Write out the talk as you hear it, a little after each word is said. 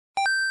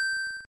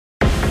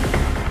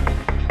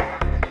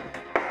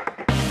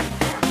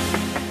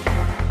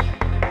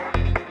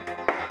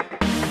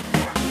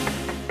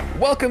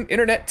Welcome,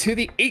 Internet, to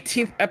the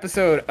 18th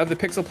episode of the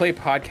PixelPlay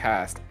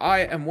Podcast. I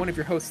am one of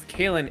your hosts,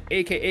 Kaylan,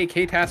 aka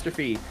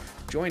Ktastrophy,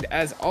 joined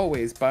as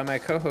always by my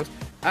co-host,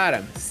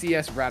 Adam,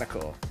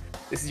 CSRadical.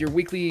 This is your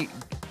weekly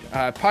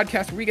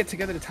podcast where we get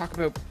together to talk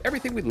about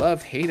everything we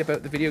love, hate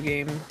about the video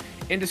game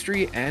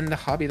industry and the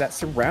hobby that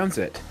surrounds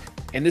it.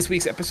 In this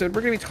week's episode,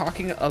 we're going to be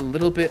talking a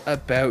little bit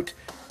about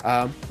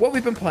what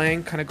we've been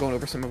playing, kind of going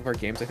over some of our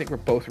games. I think we're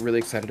both really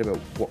excited about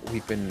what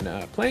we've been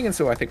playing, and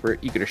so I think we're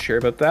eager to share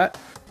about that.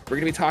 We're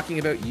going to be talking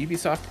about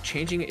Ubisoft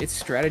changing its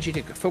strategy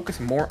to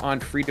focus more on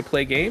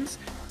free-to-play games.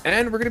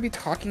 And we're going to be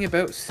talking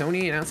about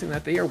Sony announcing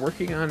that they are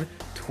working on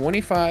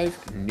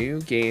 25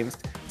 new games,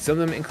 some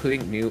of them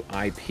including new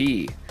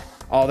IP.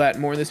 All that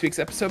and more in this week's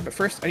episode. But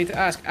first, I need to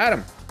ask,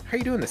 Adam, how are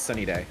you doing this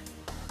sunny day?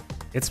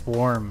 It's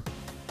warm.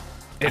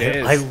 It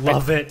is. I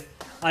love it.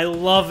 I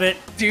love it.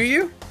 Do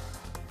you?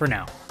 For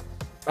now.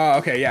 Oh,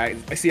 okay, yeah.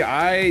 I see.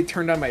 I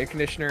turned on my air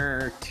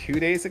conditioner 2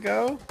 days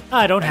ago.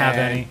 I don't have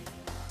any.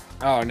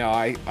 Oh no,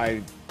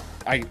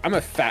 I'm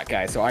a fat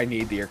guy, so I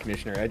need the air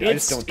conditioner. I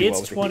just don't do well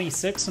with It's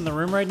 26 in the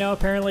room right now,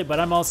 apparently, but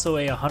I'm also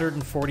a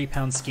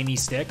 140-pound skinny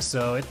stick,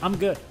 so I'm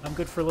good. I'm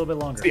good for a little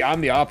bit longer. See,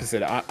 I'm the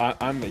opposite.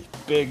 I'm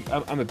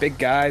a big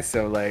guy,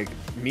 so like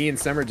me and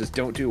summer just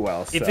don't do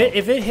well. So.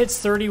 If it hits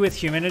 30 with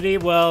humidity,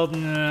 well,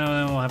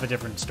 no, we'll have a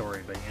different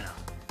story, but you know.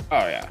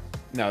 Oh yeah.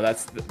 No,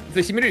 that's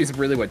the humidity is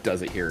really what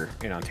does it here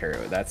in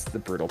Ontario. That's the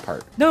brutal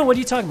part. No, what are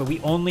you talking about? We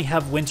only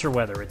have winter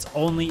weather. It's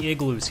only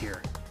igloos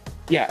here.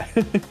 Yeah.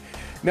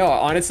 No,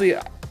 honestly,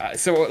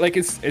 so like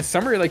is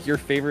summer like your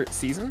favorite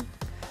season?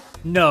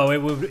 No,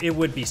 it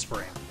would be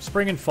spring.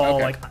 Spring and fall,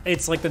 Okay. like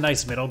it's like the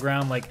nice middle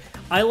ground. Like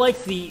I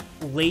like the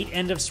late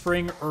end of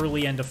spring,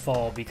 early end of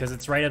fall because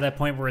it's right at that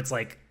point where it's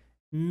like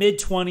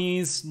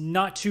mid-20s,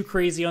 not too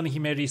crazy on the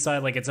humidity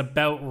side. Like it's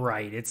about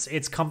right.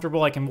 It's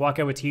comfortable. I can walk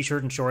out with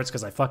t-shirt and shorts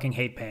because I fucking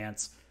hate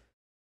pants.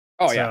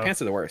 Oh yeah,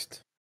 pants are the worst.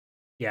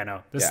 Yeah,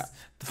 no. Yeah.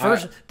 The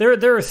first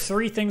there are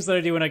three things that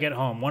I do when I get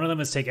home. One of them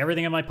is take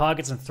everything in my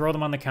pockets and throw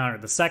them on the counter.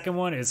 The second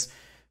one is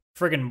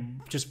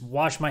friggin' just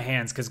wash my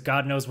hands because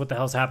God knows what the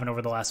hell's happened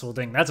over the last little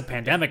thing. That's a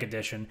pandemic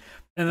edition.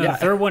 And then the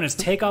third one is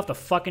take off the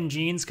fucking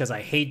jeans because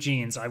I hate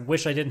jeans. I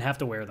wish I didn't have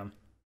to wear them.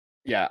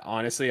 Yeah,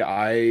 honestly,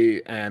 I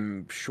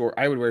am short.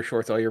 I would wear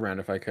shorts all year round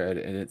if I could,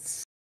 and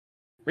it's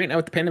right now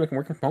with the pandemic and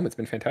working from home, it's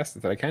been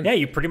fantastic that I can. Yeah,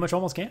 you pretty much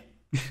almost can.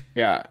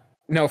 Yeah.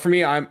 No, for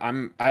me,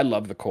 I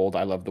love the cold.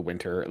 I love the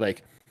winter.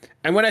 Like,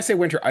 and when I say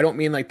winter, I don't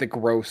mean like the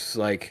gross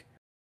like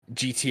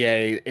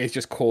GTA. It's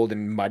just cold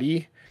and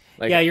muddy.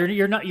 Like, yeah,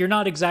 you're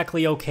not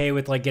exactly okay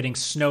with like getting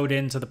snowed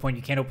in to the point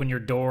you can't open your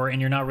door, and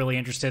you're not really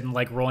interested in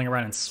like rolling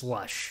around in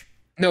slush.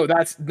 No,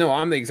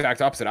 I'm the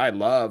exact opposite. I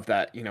love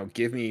that,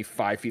 give me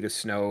 5 feet of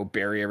snow,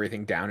 bury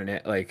everything down in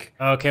it. Like,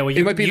 okay, well,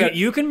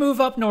 you can move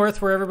up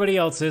north where everybody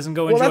else is and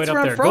go enjoy it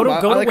up there. Go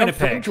to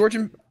Winnipeg.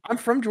 I'm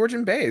from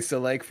Georgian Bay,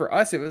 so like for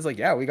us, it was like,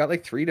 yeah, we got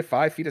like 3 to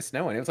 5 feet of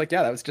snow, and it was like,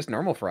 yeah, that was just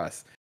normal for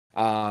us.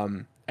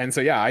 And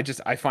so yeah,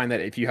 I find that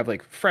if you have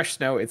like fresh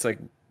snow, it's like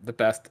the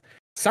best.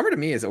 Summer to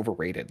me is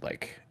overrated.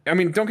 Like, I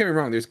mean, don't get me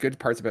wrong, there's good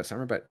parts about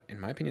summer, but in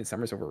my opinion,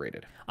 summer's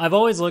overrated. I've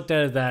always looked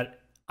at it that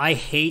I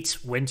hate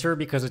winter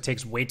because it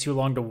takes way too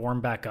long to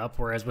warm back up,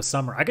 whereas with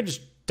summer, I could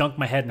just dunk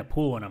my head in a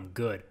pool and I'm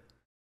good.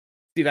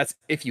 See, that's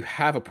if you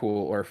have a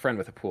pool or a friend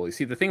with a pool. You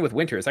see, the thing with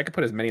winter is I could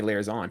put as many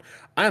layers on.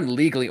 I'm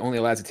legally only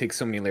allowed to take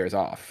so many layers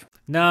off.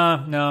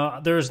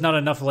 No, there's not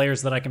enough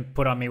layers that I can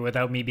put on me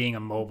without me being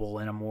immobile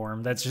and I'm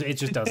warm. It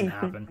just doesn't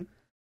happen.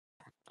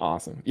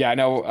 Awesome. Yeah,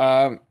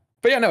 no,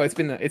 but yeah, no, it's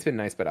been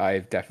nice, but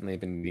I've definitely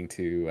been needing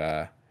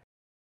to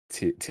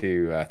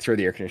throw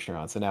the air conditioner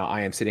on. So now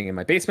I am sitting in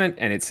my basement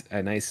and it's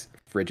a nice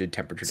frigid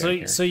temperature down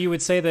here. So you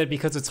would say that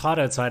because it's hot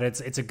outside,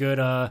 it's a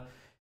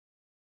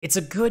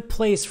good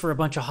place for a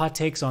bunch of hot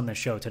takes on this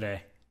show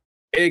today.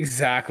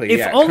 Exactly.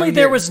 If only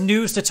there was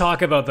news to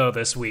talk about though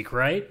this week,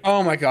 right?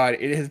 Oh my god,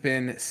 it has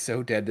been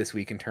so dead this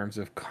week in terms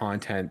of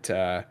content.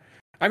 I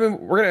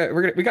mean,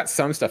 we got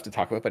some stuff to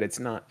talk about, but it's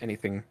not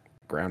anything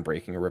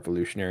groundbreaking or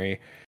revolutionary.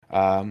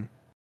 When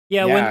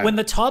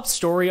the top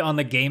story on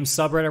the game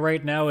subreddit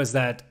right now is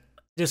that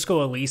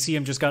Disco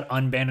Elysium just got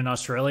unbanned in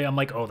Australia, I'm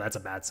like, oh, that's a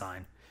bad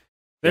sign.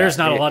 There's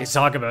not a lot to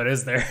talk about,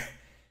 is there?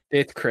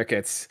 It's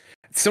crickets.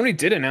 Sony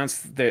did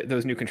announce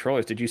those new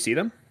controllers. Did you see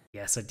them?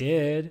 Yes, I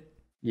did.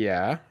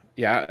 Yeah.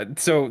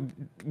 So,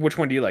 which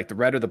one do you like, the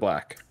red or the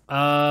black? I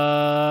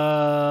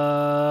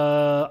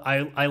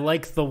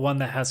like the one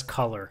that has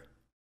color.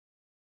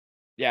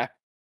 Yeah.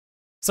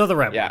 So the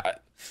red one. Yeah.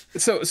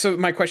 So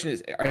my question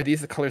is, are these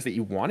the colors that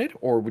you wanted,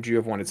 or would you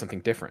have wanted something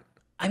different?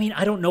 I mean,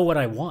 I don't know what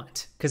I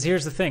want. Because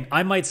here's the thing.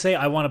 I might say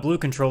I want a blue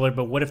controller,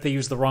 but what if they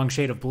use the wrong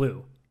shade of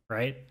blue,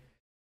 right?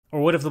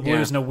 Or what if the blue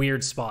is in a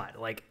weird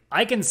spot? Like,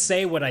 I can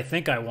say what I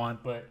think I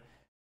want, but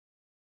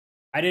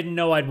I didn't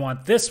know I'd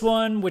want this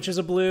one, which is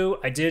a blue.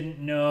 I didn't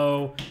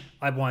know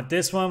I'd want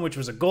this one, which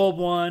was a gold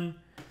one.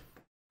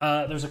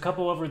 There's a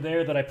couple over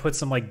there that I put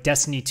some like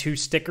Destiny 2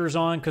 stickers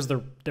on because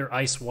they're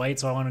ice white,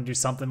 so I want to do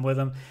something with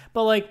them.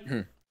 But like,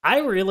 I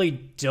really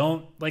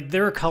don't like.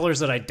 There are colors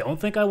that I don't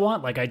think I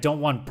want. Like, I don't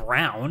want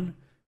brown.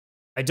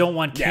 I don't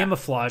want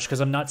camouflage because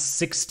I'm not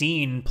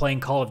 16 playing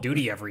Call of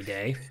Duty every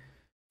day.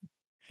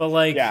 But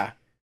like,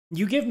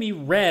 you give me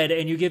red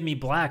and you give me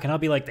black, and I'll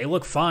be like, they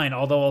look fine.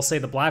 Although I'll say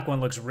the black one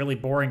looks really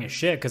boring as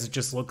shit because it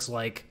just looks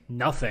like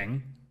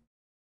nothing.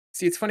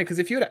 See, it's funny because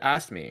if you had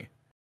asked me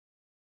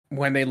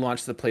when they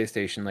launched the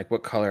PlayStation, like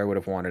what color I would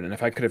have wanted, and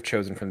if I could have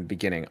chosen from the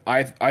beginning,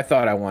 I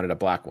thought I wanted a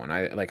black one.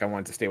 I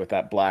wanted to stay with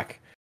that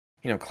black,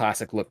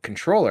 classic look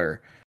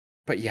controller.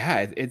 But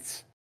yeah,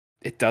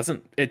 it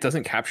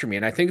doesn't capture me,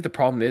 and I think the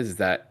problem is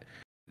that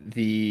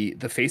the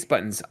face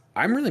buttons,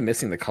 I'm really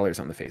missing the colors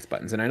on the face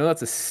buttons, and I know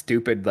that's a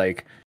stupid,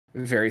 like,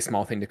 very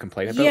small thing to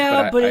complain about.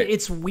 Yeah, but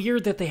it's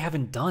weird that they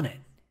haven't done it.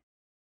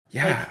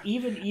 Yeah, like,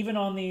 even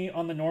on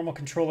the normal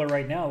controller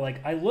right now,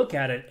 like, I look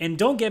at it, and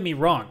don't get me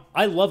wrong,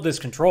 I love this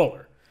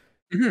controller.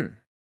 Mm-hmm.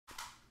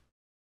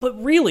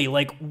 But really,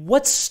 like,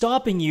 what's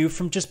stopping you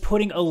from just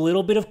putting a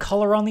little bit of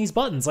color on these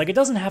buttons? Like, it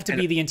doesn't have to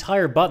be the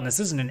entire button. This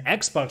isn't an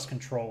Xbox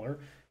controller.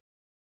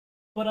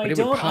 But I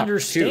don't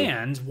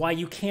understand why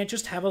you can't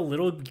just have a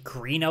little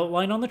green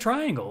outline on the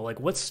triangle. Like,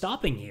 what's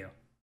stopping you?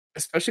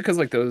 Especially because,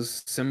 like,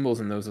 those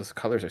symbols and those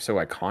colors are so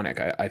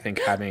iconic. I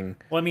think having...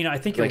 Well, I mean, I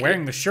think you're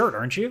wearing the shirt,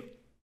 aren't you?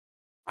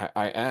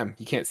 I am.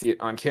 You can't see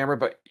it on camera,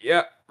 but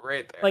yeah,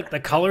 right there. Like, the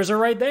colors are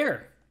right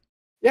there.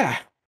 Yeah.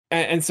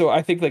 And so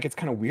I think, like, it's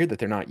kind of weird that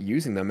they're not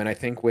using them. And I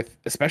think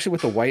especially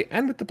with the white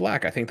and with the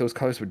black, I think those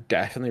colors would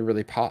definitely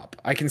really pop.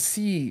 I can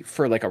see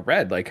for, like, a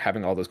red, like,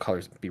 having all those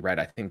colors be red,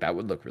 I think that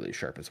would look really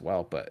sharp as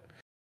well. But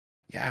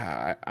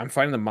yeah, I'm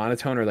finding the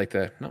monotone, or like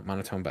not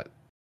monotone, but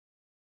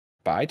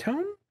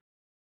bitone?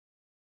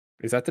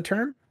 Is that the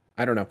term?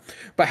 I don't know.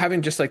 But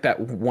having just like that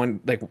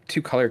one, like,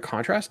 two color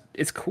contrast,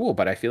 it's cool,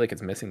 but I feel like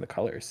it's missing the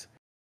colors.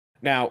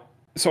 Now,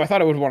 so I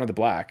thought I would have wanted the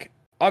black.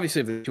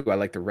 Obviously, of the two, I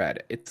like the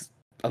red. It's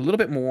a little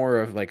bit more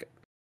of like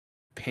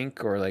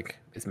pink, or like,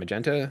 is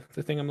magenta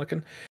the thing I'm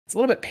looking? It's a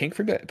little bit pink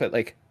for a bit, but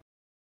like,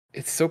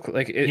 it's so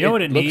like, you know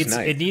what it needs?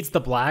 Nice. It needs the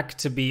black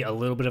to be a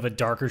little bit of a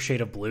darker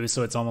shade of blue,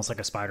 so it's almost like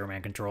a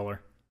Spider-Man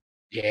controller.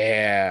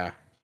 Yeah.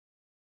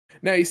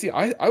 Now, you see,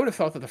 I would have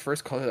thought that the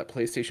first color that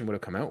PlayStation would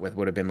have come out with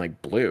would have been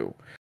like blue,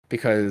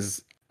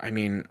 because I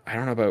mean, I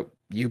don't know about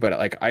you, but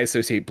like, I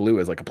associate blue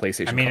as like a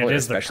PlayStation color. I mean, it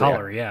is the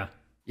color, yeah.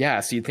 Yeah,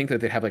 so you'd think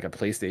that they'd have like a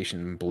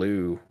PlayStation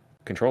blue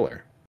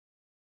controller.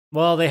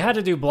 Well, they had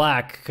to do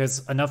black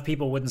because enough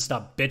people wouldn't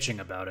stop bitching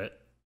about it.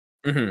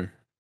 Mm-hmm.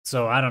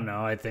 So I don't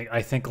know. I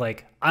think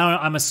like,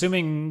 I'm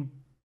assuming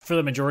for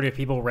the majority of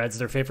people, red's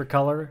their favorite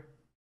color.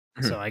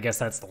 Mm-hmm. So I guess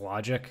that's the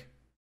logic.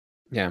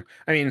 Yeah,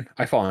 I mean,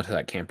 I fall into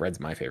that camp.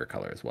 Red's my favorite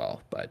color as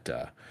well. But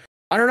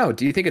I don't know.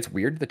 Do you think it's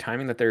weird the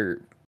timing that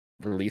they're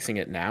releasing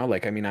it now?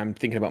 Like, I mean, I'm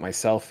thinking about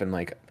myself, and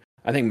like,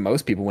 I think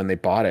most people, when they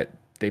bought it,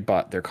 they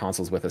bought their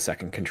consoles with a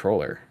second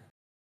controller.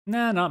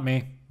 Nah, not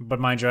me. But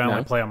mind you, I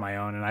only play on my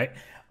own, and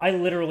I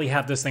literally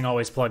have this thing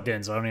always plugged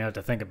in, so I don't even have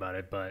to think about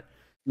it. But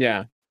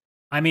yeah,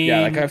 I mean,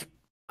 yeah, like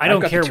I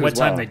don't care what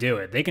time they do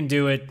it. They can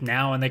do it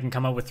now, and they can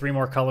come up with 3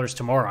 more colors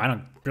tomorrow. I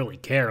don't really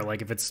care.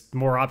 Like, if it's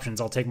more options,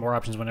 I'll take more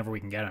options whenever we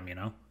can get them, you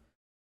know?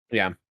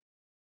 Yeah.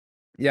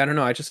 Yeah, I don't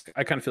know. I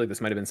kind of feel like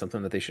this might have been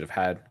something that they should have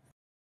had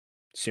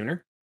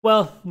sooner.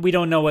 Well, we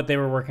don't know what they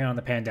were working on in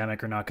the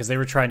pandemic or not, because they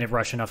were trying to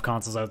rush enough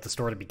consoles out the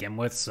store to begin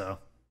with, so...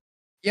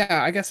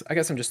 Yeah, I guess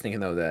I'm just thinking,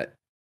 though, that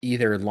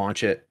either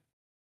launch it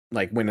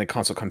like when the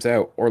console comes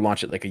out, or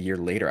launch it like a year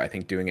later. I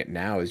think doing it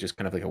now is just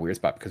kind of like a weird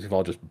spot, because we've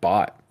all just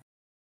bought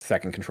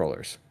second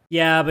controllers.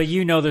 Yeah, but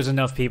you know there's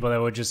enough people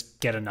that would just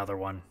get another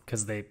one,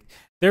 because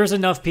there's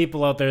enough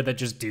people out there that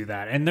just do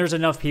that. And there's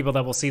enough people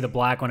that will see the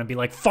black one and be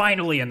like,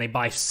 finally, and they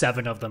buy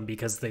 7 of them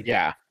because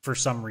for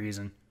some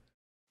reason.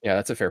 Yeah,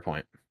 that's a fair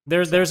point.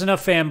 There's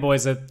enough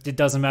fanboys that it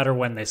doesn't matter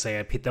when they say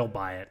it, they'll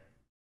buy it.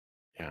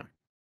 Yeah.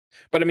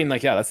 But I mean,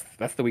 like, yeah,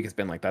 that's the week has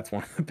been. Like, that's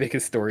one of the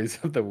biggest stories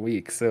of the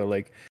week. So,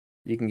 like,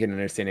 you can get an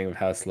understanding of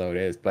how slow it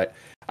is. But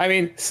I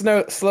mean,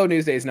 slow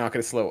news day is not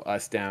going to slow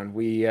us down.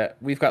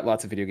 We've got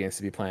lots of video games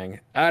to be playing.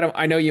 Adam,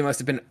 I know you must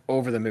have been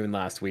over the moon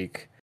last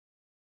week.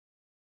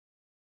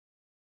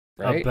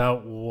 Right?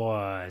 About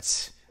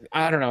what?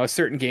 I don't know, a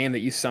certain game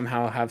that you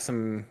somehow have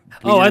some.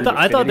 Oh, I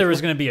thought there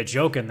was going to be a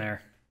joke in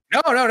there. No.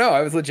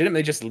 I was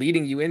legitimately just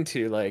leading you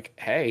into, like,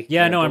 hey.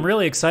 Yeah, no, I'm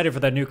really excited for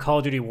that new Call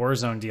of Duty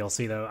Warzone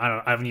DLC, though.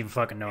 I don't even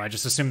fucking know. I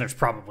just assume there's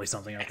probably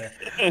something out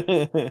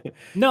there.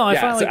 No, I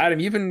finally... So, Adam,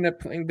 you've been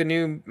playing the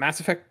new Mass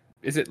Effect.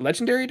 Is it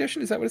Legendary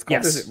Edition? Is that what it's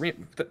called? Yes. Is it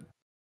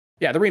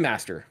the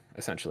remaster,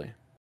 essentially.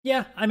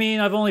 Yeah, I mean,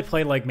 I've only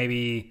played like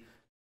maybe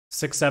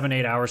 6, 7,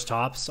 8 hours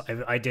tops.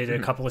 I did a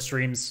couple of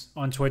streams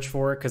on Twitch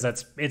for it, because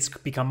it's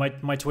become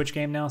my Twitch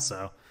game now,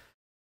 so...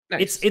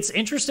 Nice. It's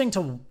interesting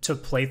to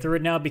play through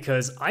it now,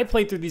 because I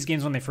played through these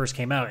games when they first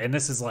came out, and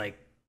this is like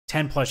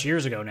 10 plus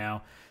years ago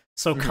now.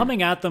 So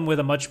coming at them with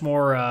a much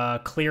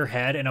more clear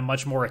head and a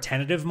much more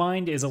attentive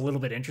mind is a little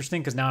bit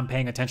interesting, because now I'm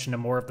paying attention to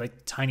more of like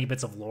tiny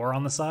bits of lore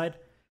on the side.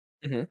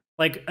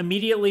 Like,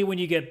 immediately when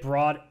you get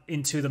brought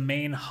into the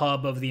main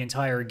hub of the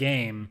entire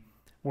game,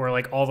 where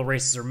like all the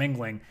races are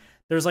mingling,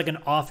 there's like an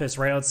office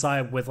right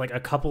outside with like a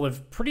couple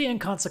of pretty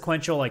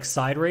inconsequential like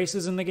side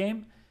races in the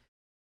game.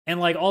 And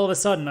like all of a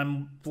sudden,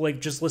 I'm like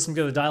just listening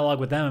to the dialogue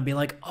with them and be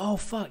like, "Oh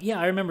fuck, yeah,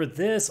 I remember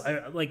this."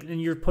 I like,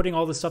 and you're putting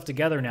all this stuff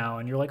together now,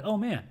 and you're like, "Oh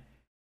man,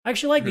 I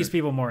actually like these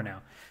people more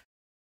now."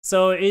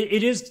 So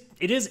it is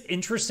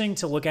interesting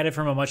to look at it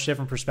from a much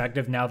different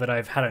perspective now that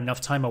I've had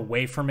enough time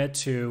away from it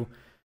to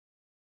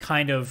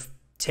kind of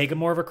take a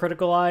more of a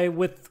critical eye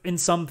with in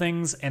some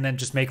things, and then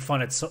just make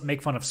fun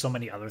of so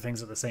many other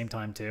things at the same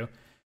time too.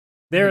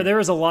 There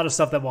is a lot of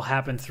stuff that will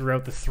happen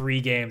throughout the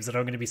 3 games that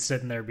I'm going to be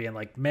sitting there being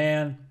like,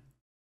 man,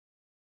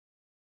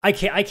 I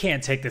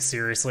can't take this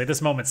seriously.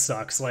 This moment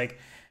sucks. Like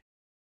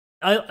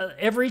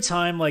every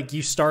time like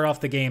you start off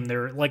the game,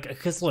 they're like,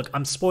 because look,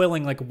 I'm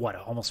spoiling like what,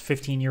 almost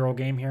 15-year-old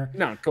game here.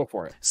 No, go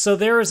for it. So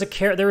there is an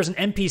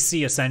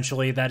NPC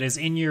essentially that is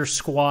in your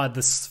squad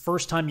the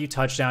first time you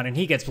touch down, and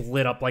he gets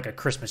lit up like a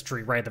Christmas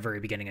tree right at the very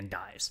beginning and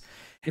dies.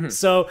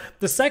 So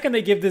the second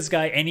they give this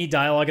guy any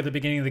dialogue at the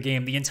beginning of the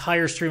game, the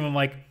entire stream, I'm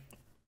like,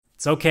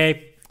 it's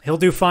okay, he'll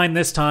do fine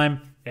this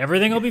time.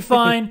 Everything will be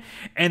fine.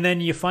 And then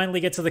you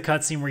finally get to the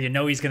cutscene where you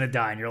know he's going to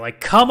die. And you're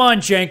like, come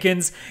on,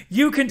 Jenkins.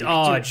 You can...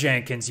 Oh,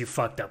 Jenkins, you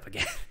fucked up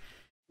again.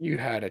 You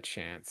had a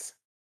chance.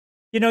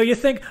 You know, you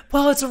think,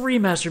 well, it's a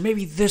remaster.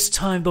 Maybe this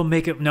time they'll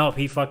make it... Nope,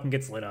 he fucking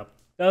gets lit up.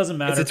 Doesn't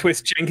matter. It's a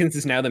twist. Jenkins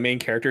is now the main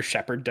character.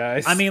 Shepard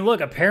dies. I mean,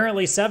 look,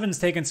 apparently 7's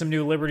taken some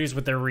new liberties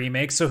with their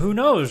remake, so who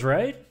knows,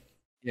 right?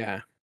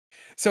 Yeah.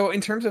 So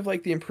in terms of,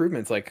 like, the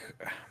improvements, like,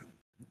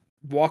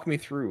 walk me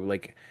through,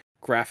 like...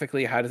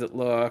 Graphically, how does it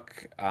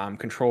look?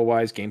 Control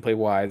wise, gameplay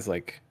wise,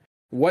 like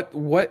what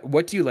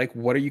do you like?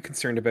 What are you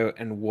concerned about?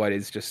 And what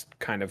is just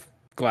kind of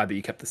glad that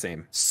you kept the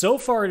same? So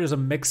far, it is a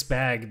mixed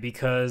bag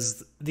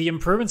because the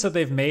improvements that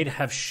they've made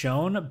have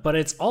shown, but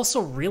it's also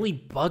really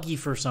buggy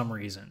for some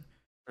reason.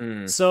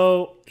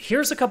 So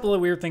here's a couple of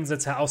weird things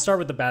I'll start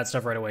with the bad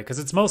stuff right away because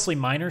it's mostly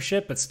minor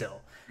shit, but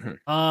still.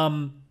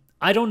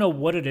 I don't know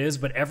what it is,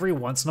 but every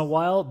once in a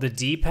while, the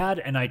D-pad,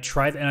 and I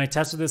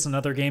tested this in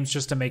other games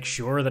just to make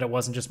sure that it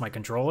wasn't just my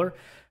controller.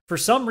 For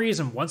some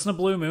reason, once in a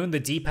blue moon, the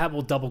D-pad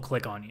will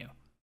double-click on you.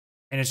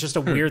 And it's just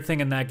a weird thing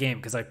in that game,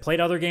 because I played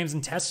other games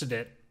and tested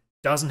it.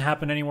 Doesn't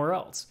happen anywhere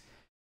else.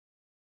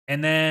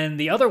 And then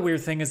the other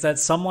weird thing is that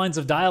some lines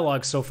of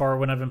dialogue so far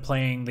when I've been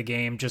playing the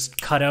game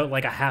just cut out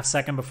like a half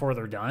second before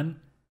they're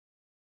done.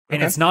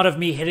 And it's not of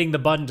me hitting the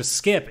button to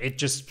skip. It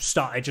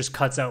just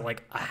cuts out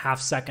like a half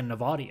second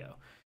of audio.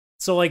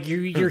 So like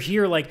you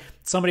hear like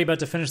somebody about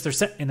to finish their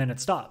set and then it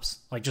stops,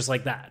 like just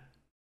like that.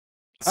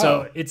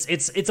 So it's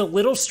a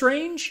little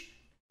strange,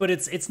 but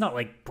it's not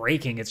like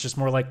breaking. It's just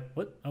more like,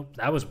 what? Oh,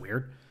 that was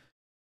weird.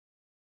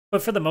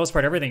 But for the most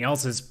part, everything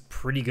else is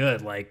pretty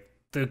good. Like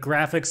the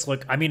graphics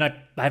look. I mean,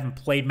 I haven't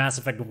played Mass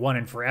Effect 1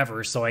 in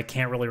forever, so I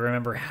can't really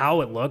remember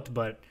how it looked,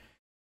 but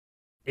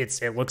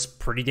it looks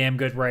pretty damn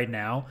good right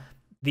now.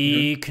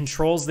 The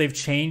controls they've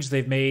changed.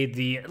 They've made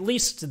at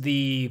least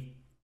the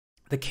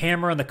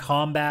camera and the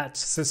combat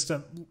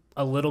system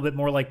a little bit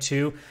more like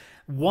 2.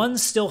 1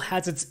 still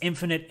has its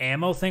infinite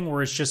ammo thing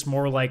where it's just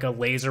more like a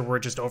laser where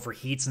it just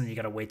overheats and you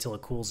gotta wait till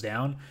it cools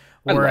down.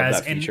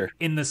 Whereas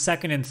in the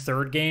second and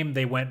third game,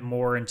 they went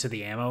more into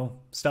the ammo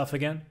stuff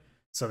again.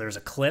 So there's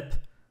a clip,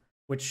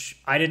 which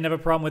I didn't have a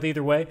problem with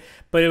either way.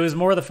 But it was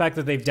more the fact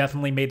that they've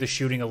definitely made the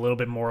shooting a little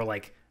bit more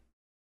like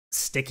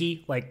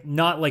sticky. Like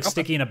not like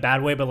sticky in a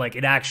bad way, but like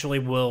it actually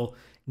will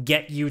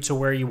get you to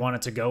where you want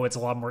it to go. It's a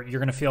lot more, you're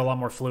going to feel a lot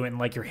more fluent and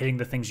like you're hitting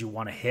the things you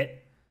want to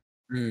hit.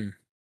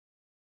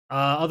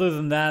 Other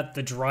than that,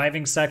 the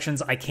driving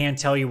sections, I can't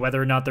tell you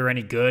whether or not they're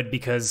any good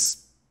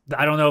because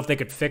I don't know if they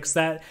could fix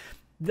that.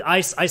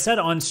 I said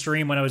on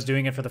stream when I was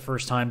doing it for the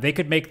first time, they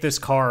could make this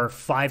car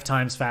 5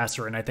 times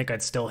faster and I think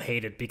I'd still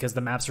hate it because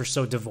the maps are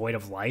so devoid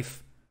of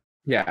life.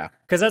 Yeah.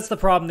 Because that's the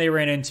problem they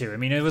ran into. I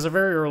mean, it was a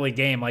very early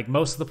game. Like,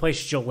 most of the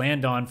places you'll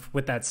land on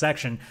with that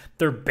section,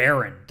 they're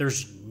barren.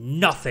 There's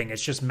nothing.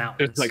 It's just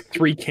mountains. There's like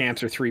 3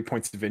 camps or 3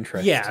 points of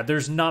interest. Yeah,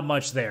 there's not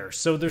much there.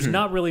 So there's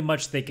not really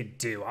much they could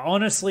do.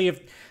 Honestly,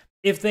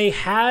 if they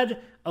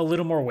had a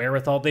little more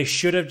wherewithal, they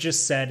should have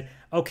just said,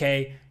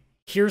 okay,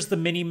 here's the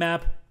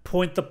mini-map.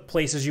 Point the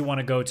places you want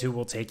to go to.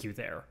 We'll take you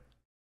there.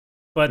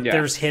 But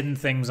there's hidden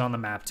things on the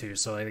map, too.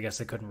 So I guess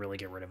they couldn't really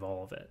get rid of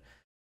all of it.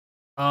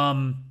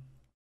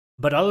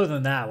 But other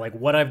than that, like,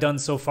 what I've done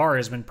so far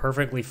has been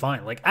perfectly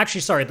fine. Like,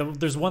 actually, sorry,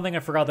 there's one thing I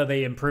forgot that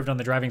they improved on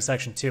the driving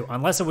section too.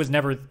 Unless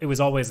it was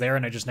always there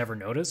and I just never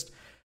noticed.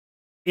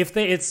 If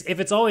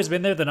it's always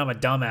been there, then I'm a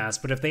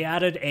dumbass. But if they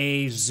added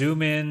a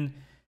zoom in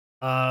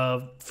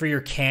for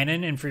your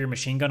cannon and for your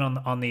machine gun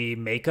on the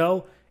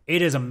Mako,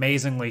 it is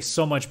amazingly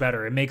so much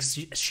better. It makes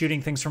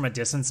shooting things from a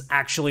distance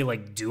actually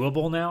like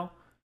doable now.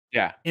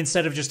 Yeah.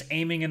 Instead of just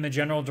aiming in the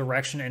general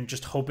direction and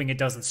just hoping it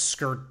doesn't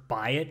skirt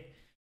by it.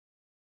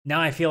 Now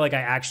I feel like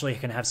I actually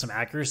can have some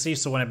accuracy,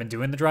 so when I've been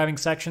doing the driving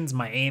sections,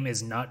 my aim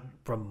is not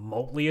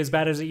remotely as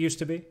bad as it used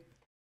to be.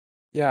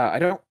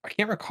 Yeah, I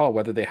can't recall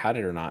whether they had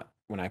it or not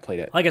when I played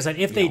it. Like I said,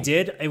 if they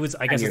did,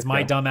 I guess it's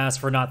my dumbass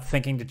for not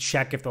thinking to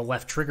check if the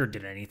left trigger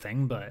did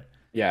anything, but...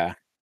 Yeah.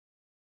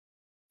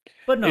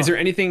 But no. Is there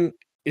anything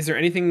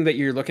that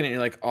you're looking at and you're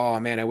like, oh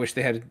man, I wish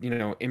they had,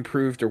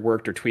 improved or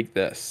worked or tweaked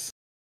this?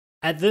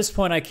 At this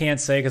point, I can't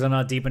say because I'm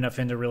not deep enough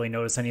in to really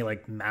notice any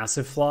like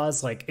massive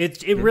flaws. Like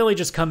it really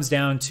just comes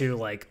down to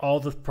like all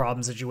the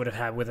problems that you would have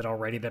had with it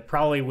already that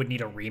probably would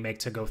need a remake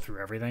to go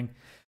through everything.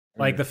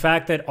 Like the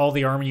fact that all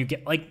the armor you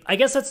get, like I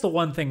guess that's the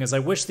one thing is I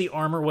wish the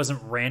armor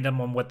wasn't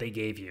random on what they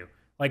gave you.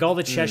 Like all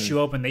the chests you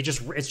open,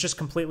 it's just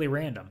completely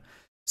random.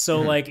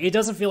 So like it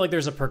doesn't feel like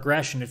there's a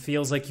progression. It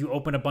feels like you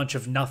open a bunch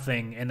of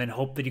nothing and then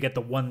hope that you get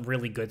the one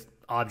really good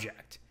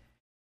object.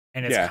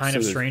 And it's kind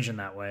of strange in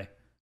that way.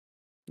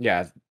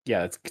 Yeah,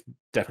 it's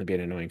definitely be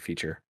an annoying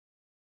feature.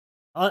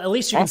 At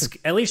least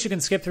you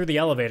can skip through the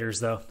elevators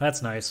though.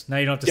 That's nice. Now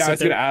you don't have to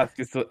sit there. I was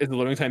gonna ask, is the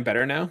loading time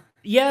better now?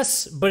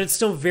 Yes, but it's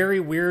still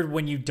very weird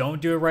when you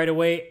don't do it right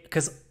away.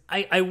 Because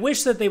I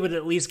wish that they would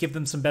at least give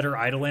them some better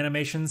idle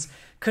animations.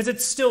 Because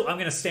it's still, I'm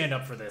gonna stand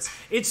up for this.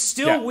 It's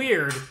still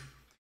weird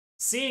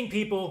seeing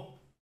people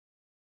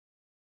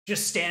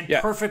just stand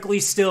perfectly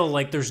still,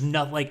 like there's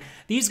nothing. Like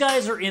these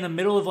guys are in the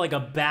middle of like a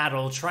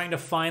battle, trying to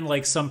find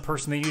like some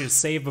person they need to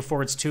save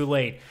before it's too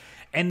late,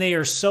 and they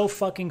are so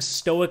fucking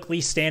stoically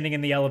standing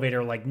in the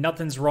elevator, like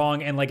nothing's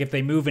wrong, and like if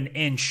they move an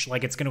inch,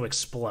 like it's going to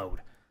explode.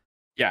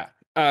 Yeah.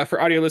 For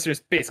audio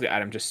listeners, basically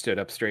Adam just stood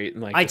up straight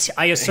and like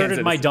I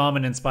asserted my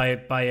dominance by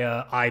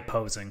eye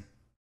posing.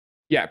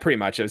 Yeah, pretty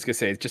much. I was gonna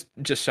say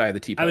just shy of the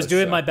T pose. I was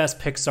doing my best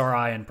Pixar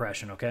eye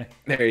impression. Okay.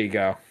 There you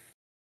go.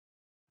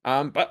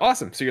 But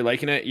awesome. So you're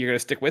liking it. You're gonna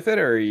stick with it,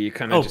 or are you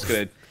kind of just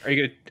gonna?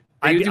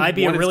 I'd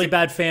be a really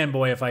bad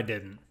fanboy if I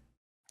didn't.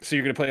 So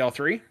you're gonna play all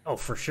three? Oh,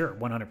 for sure,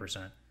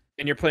 100%.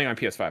 And you're playing on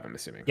PS5, I'm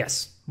assuming.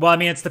 Yes. Well, I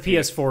mean, it's the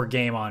PS4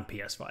 game on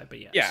PS5, but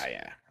yes.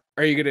 Yeah.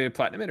 Are you gonna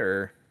platinum it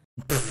or?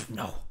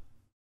 No.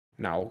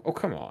 No. Oh,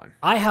 come on.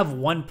 I have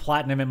one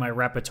platinum in my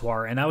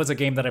repertoire, and that was a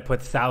game that I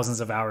put thousands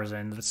of hours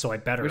in, so I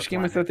better. Which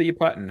game was that you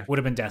platinumed? Would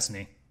have been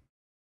Destiny.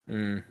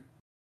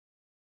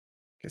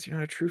 Guess you're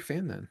not a true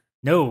fan then.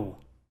 No,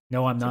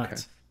 I'm not.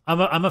 Okay.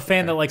 I'm a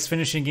fan that likes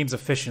finishing games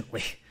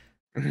efficiently.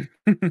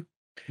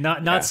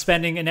 Not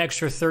spending an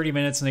extra 30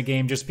 minutes in a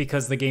game just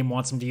because the game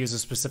wants him to use a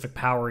specific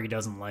power he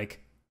doesn't like.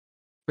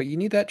 But you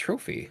need that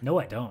trophy. No,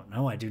 I don't.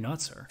 No, I do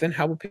not, sir. Then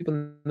how will people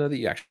know that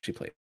you actually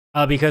played?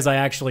 Because I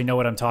actually know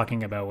what I'm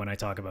talking about when I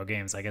talk about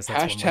games. I guess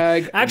that's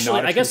hashtag. Actually,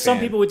 I guess some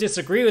people would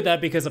disagree with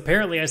that because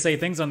apparently I say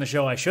things on the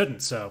show I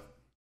shouldn't. So.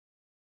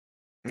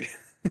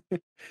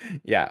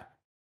 Yeah.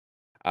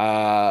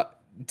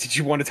 Did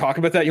you want to talk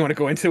about that? You want to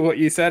go into what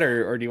you said,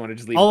 or do you want to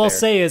just leave? All I'll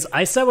say is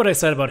I said what I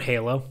said about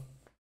Halo.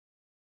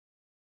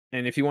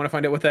 And if you want to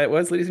find out what that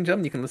was, ladies and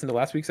gentlemen, you can listen to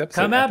last week's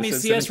episode. Come at me,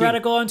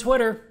 CSRadical on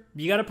Twitter.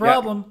 You got a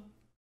problem? Yeah.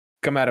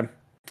 Come at him.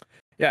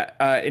 Yeah,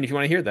 and if you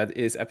want to hear, that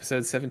is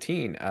episode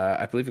 17.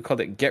 I believe we called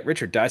it "Get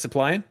Rich or Die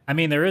Supplying." I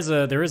mean, there is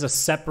a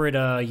separate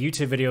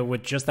YouTube video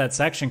with just that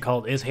section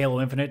called "Is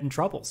Halo Infinite in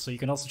Trouble?" So you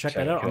can also check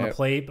that out on the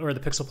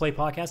PixelPlay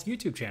Podcast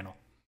YouTube channel.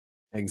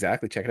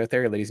 Exactly, check it out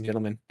there, ladies and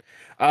gentlemen.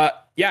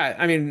 Yeah,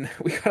 I mean,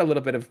 we got a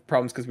little bit of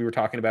problems because we were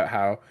talking about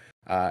how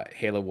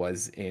Halo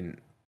was in,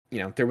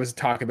 there was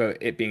talk about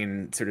it being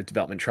in sort of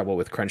development trouble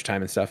with crunch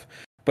time and stuff.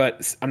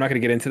 But I'm not going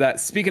to get into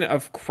that. Speaking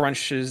of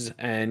crunches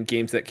and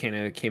games that kind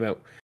of came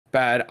out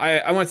bad,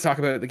 I want to talk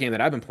about the game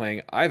that I've been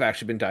playing. I've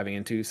actually been diving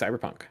into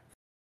Cyberpunk.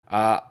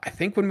 I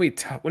think when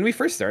we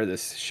first started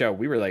this show,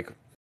 we were like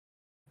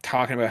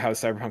talking about how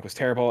Cyberpunk was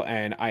terrible,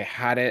 and I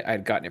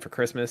had gotten it for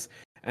Christmas,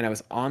 and I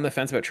was on the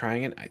fence about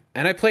trying it,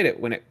 and I played it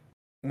when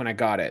I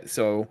got it.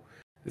 So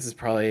this is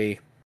probably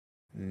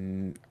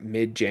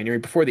mid-January,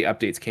 before the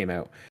updates came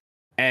out,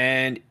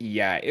 and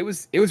yeah, it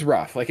was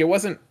rough. Like, it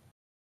wasn't.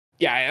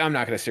 Yeah, I'm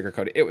not going to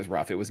sugarcoat it. It was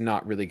rough. It was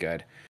not really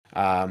good.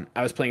 I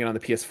was playing it on the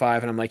PS5,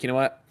 and I'm like, you know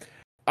what?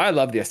 I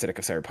love the aesthetic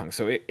of Cyberpunk,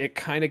 so it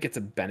kind of gets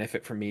a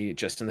benefit for me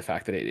just in the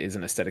fact that it is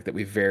an aesthetic that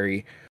we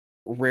very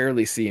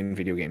rarely see in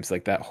video games.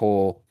 Like that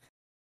whole,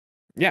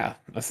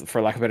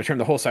 for lack of a better term,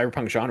 the whole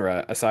Cyberpunk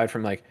genre, aside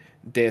from like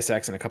Deus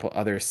Ex and a couple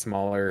other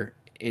smaller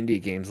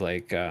indie games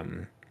like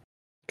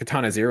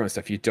Katana Zero and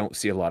stuff, you don't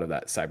see a lot of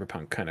that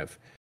Cyberpunk kind of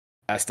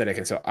aesthetic,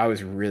 and so I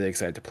was really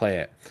excited to play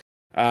it.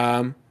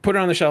 Put it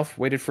on the shelf,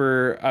 waited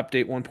for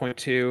update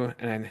 1.2,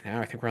 and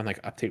now I think we're on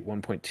like update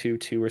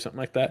 1.22 or something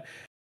like that,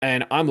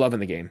 and I'm loving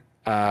the game.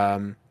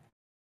 I'm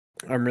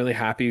really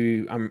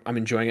happy. I'm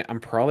enjoying it. I'm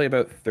probably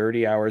about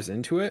 30 hours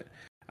into it,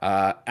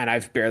 and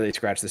I've barely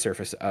scratched the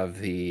surface of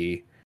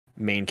the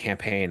main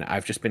campaign.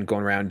 I've just been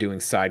going around doing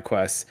side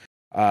quests.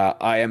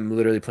 I am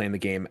literally playing the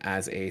game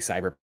as a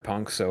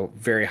cyberpunk, so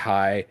very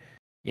high,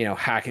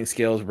 hacking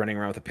skills, running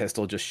around with a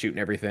pistol, just shooting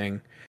everything,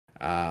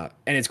 and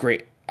it's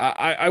great.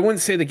 I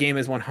wouldn't say the game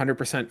is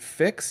 100%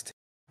 fixed.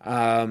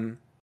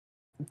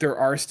 There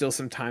are still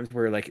some times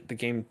where like the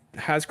game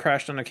has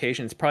crashed on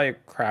occasion. It's probably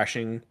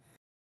crashing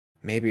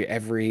maybe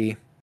every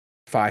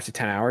 5 to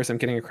 10 hours. I'm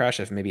getting a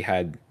crash. I've maybe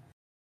had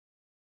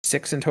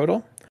 6 in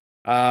total.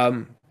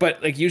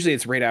 But like usually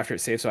it's right after it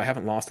saves, so I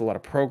haven't lost a lot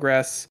of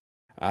progress.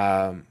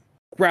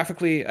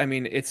 Graphically, I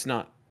mean, it's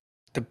not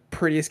the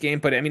prettiest game,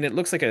 but I mean, it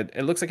looks like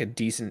a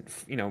decent,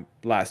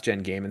 last gen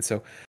game, and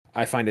so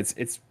I find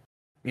it's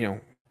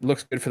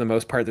looks good for the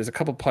most part. There's a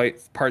couple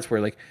parts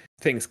where like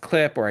things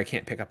clip or I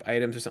can't pick up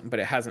items or something, but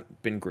it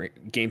hasn't been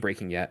game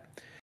breaking yet.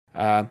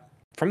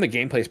 From the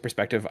gameplay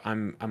perspective,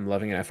 I'm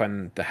loving it. I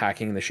find the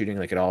hacking and the shooting,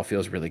 like, it all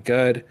feels really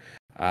good.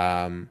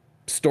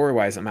 Story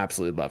wise, I'm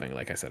absolutely loving it.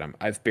 Like I said,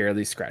 I've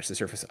barely scratched the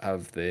surface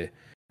of the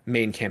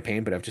main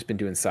campaign, but I've just been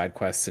doing side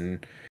quests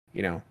and,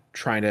 you know,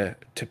 trying to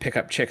pick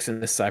up chicks in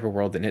this cyber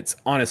world, and it's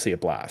honestly a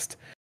blast.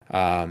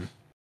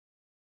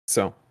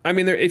 So I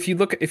mean, if you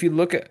look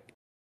at,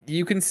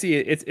 you can see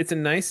it's a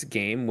nice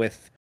game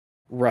with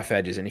rough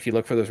edges, and if you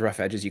look for those rough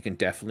edges, you can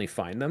definitely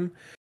find them.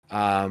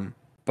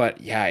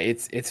 But yeah,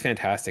 it's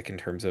fantastic in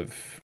terms of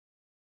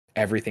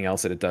everything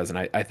else that it does, and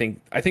I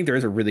think there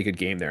is a really good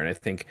game there, and I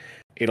think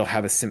it'll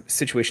have a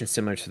situation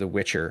similar to The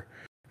Witcher,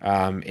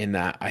 in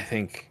that I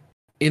think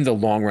in the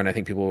long run, I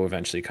think people will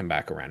eventually come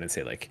back around and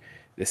say, like,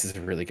 this is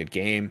a really good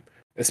game,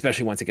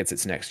 especially once it gets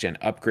its next gen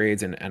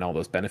upgrades and all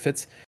those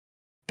benefits.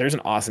 There's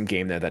an awesome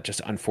game there that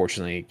just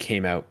unfortunately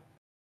came out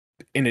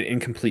in an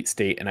incomplete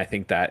state, and I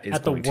think that is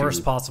at the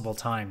worst possible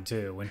time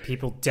too, when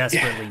people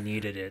desperately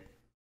needed it.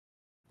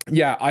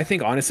 Yeah, I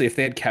think honestly, if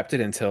they had kept it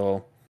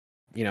until,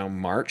 you know,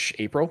 March,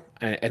 April,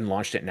 and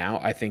launched it now,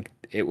 I think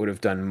it would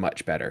have done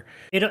much better.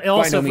 It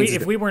also,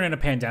 if we weren't in a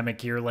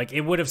pandemic year, like,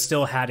 it would have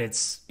still had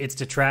its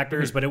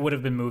detractors, but it would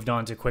have been moved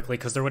on too quickly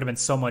because there would have been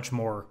so much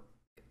more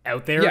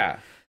out there. Yeah.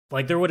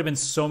 Like, there would have been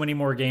so many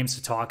more games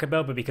to talk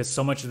about, but because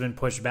so much has been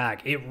pushed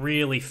back, it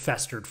really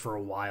festered for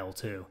a while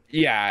too.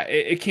 Yeah,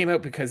 it came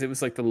out because it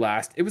was like the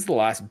last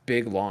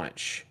big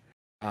launch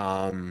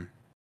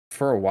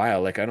for a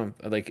while. Like,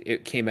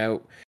 it came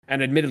out,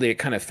 and admittedly it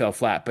kind of fell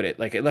flat, but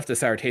it left a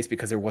sour taste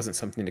because there wasn't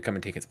something to come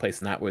and take its place,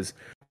 and that was,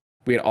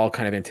 we had all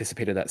kind of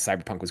anticipated that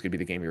Cyberpunk was going to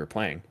be the game we were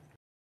playing.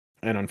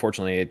 And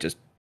unfortunately, it just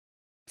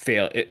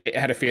failed. It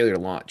had a failure to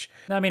launch.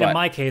 I mean, in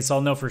my case,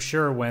 I'll know for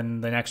sure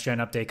when the next gen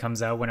update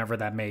comes out, whenever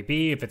that may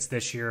be, if it's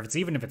this year,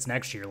 even if it's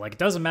next year. Like, it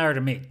doesn't matter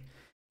to me.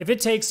 If it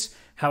takes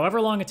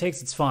however long it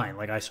takes, it's fine.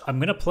 Like, I'm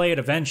going to play it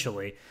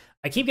eventually.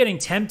 I keep getting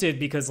tempted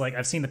because, like,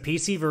 I've seen the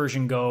PC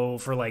version go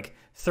for like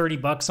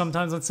 $30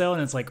 sometimes on sale,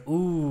 and it's like,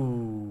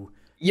 ooh.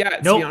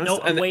 Yeah,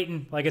 I'm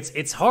waiting. Like,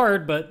 it's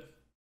hard, but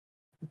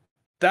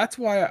that's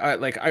why I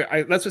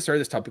let's just start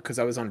this topic, because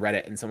I was on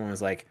Reddit and someone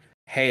was like,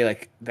 hey,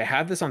 like, they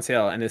have this on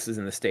sale and this is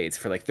in the States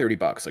for like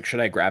 $30. Like, should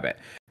I grab it?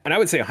 And I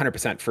would say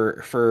 100%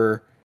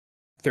 for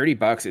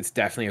 $30, it's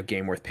definitely a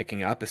game worth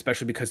picking up,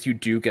 especially because you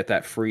do get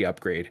that free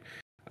upgrade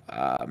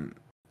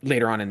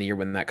later on in the year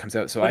when that comes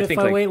out. So I think,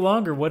 if I wait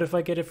longer, what if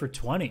I get it for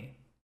 20?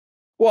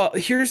 Well,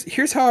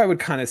 here's how I would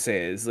kind of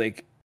say is,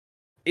 like,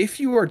 if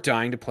you are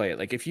dying to play it,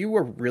 like, if you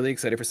were really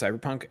excited for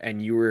Cyberpunk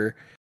and you were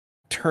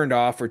turned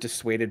off or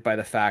dissuaded by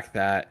the fact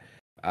that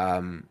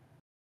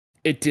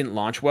it didn't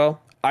launch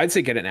well, I'd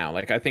say get it now.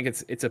 Like, I think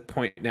it's a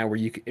point now where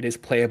it is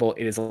playable.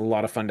 It is a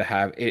lot of fun to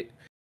have.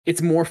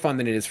 It's more fun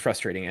than it is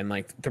frustrating, and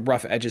like the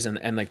rough edges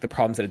and like the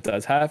problems that it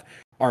does have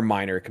are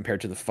minor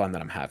compared to the fun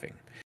that I'm having.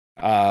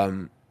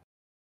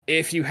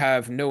 If you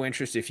have no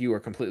interest, if you are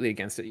completely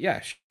against it,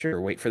 yeah,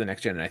 sure, wait for the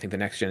next gen. And I think the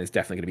next gen is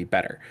definitely going to be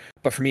better.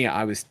 But for me,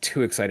 I was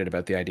too excited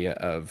about the idea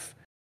of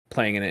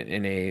playing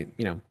in a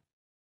you know,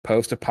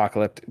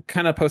 post-apocalyptic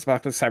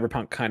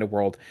cyberpunk kind of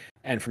world.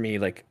 And for me,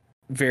 like,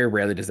 very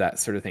rarely does that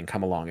sort of thing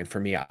come along. And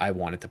for me, I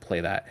wanted to play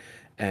that.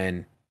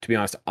 And to be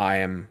honest, I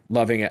am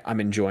loving it.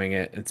 I'm enjoying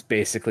it. It's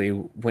basically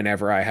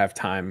whenever I have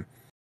time,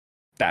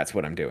 that's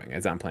what I'm doing.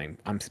 As I'm playing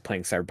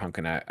Cyberpunk,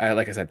 and I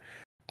like I said,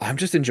 I'm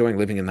just enjoying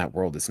living in that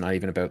world. It's not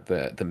even about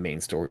the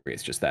main story.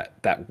 It's just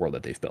that world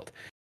that they've built.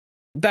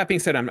 That being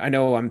said, I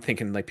know I'm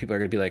thinking, like, people are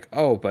gonna be like,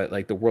 oh, but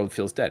like the world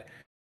feels dead.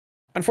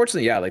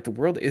 Unfortunately, yeah, like the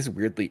world is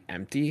weirdly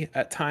empty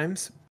at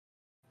times,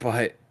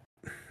 but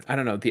I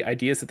don't know, the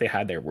ideas that they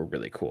had there were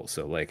really cool.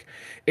 So like,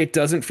 it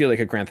doesn't feel like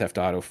a Grand Theft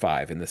Auto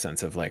 5 in the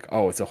sense of like,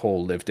 oh, it's a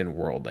whole lived-in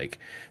world. Like,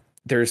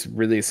 there's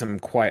really some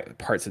quiet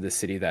parts of the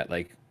city that,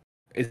 like,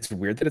 it's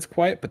weird that it's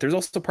quiet, but there's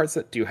also parts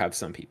that do have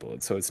some people.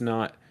 And so it's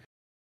not,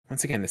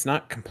 once again, it's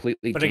not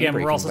completely. But again,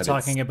 we're also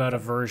talking about a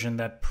version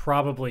that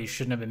probably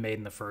shouldn't have been made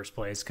in the first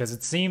place, because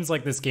it seems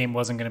like this game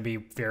wasn't going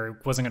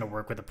to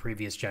work with a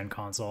previous gen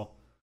console.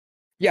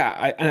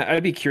 Yeah,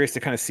 I'd be curious to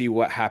kind of see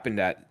what happened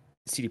at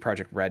CD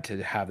Projekt Red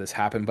to have this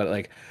happen, but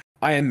like,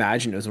 I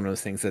imagine it was one of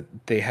those things that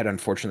they had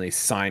unfortunately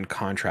signed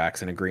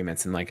contracts and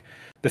agreements, and like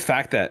the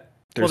fact that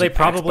they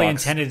probably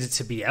intended it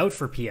to be out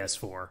for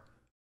PS4.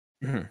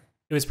 Mm-hmm.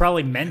 It was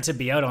probably meant to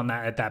be out on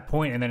that at that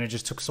point, and then it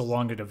just took so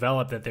long to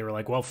develop that they were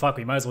like, well, fuck,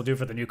 we might as well do it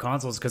for the new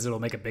consoles because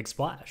it'll make a big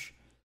splash.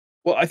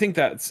 Well, I think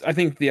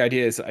the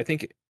idea is, I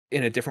think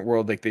in a different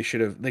world, like, they should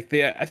have, like,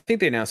 I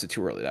think they announced it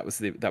too early. That was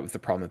the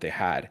problem that they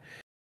had.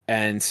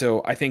 And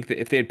so I think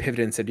that if they had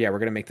pivoted and said, yeah, we're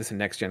going to make this a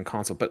next gen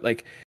console, but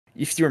like,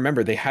 if you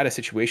remember, they had a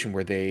situation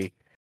where they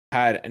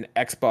had an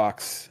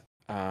Xbox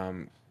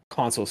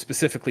console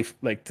specifically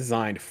like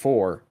designed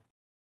for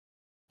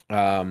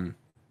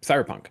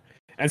Cyberpunk.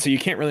 And so you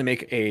can't really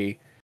make a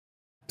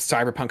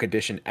Cyberpunk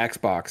edition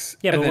Xbox.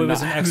 Yeah, but it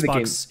was an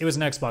Xbox. It was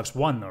an Xbox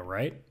One, though,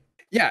 right?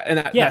 Yeah, and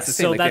that's the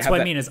thing. So that's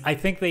what I mean is, I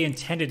think they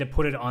intended to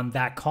put it on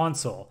that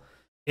console,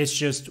 It's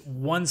just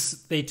once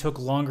they took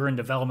longer in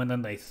development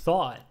than they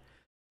thought,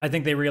 I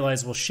think they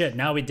realized, well, shit,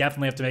 now we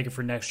definitely have to make it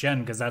for next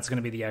gen because that's going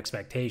to be the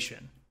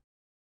expectation.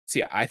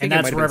 See, I think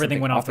and that's where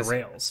everything went off the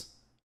rails.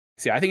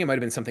 See, I think it might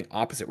have been something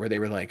opposite where they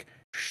were like,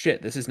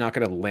 shit, this is not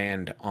going to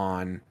land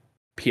on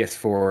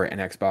PS4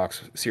 and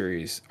Xbox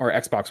Series or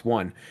Xbox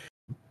One,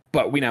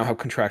 but we now have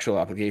contractual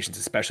obligations,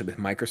 especially with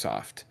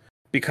Microsoft,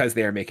 because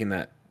they are making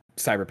that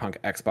Cyberpunk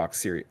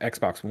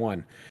Xbox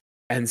One.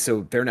 And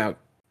so they're now,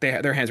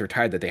 their hands were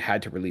tied that they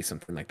had to release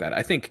something like that.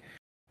 I think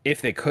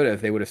if they could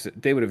have, they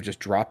would have just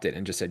dropped it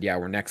and just said, yeah,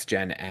 we're next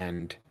gen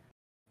and,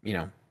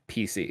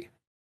 PC.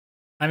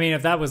 I mean,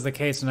 if that was the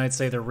case, then I'd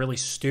say they're really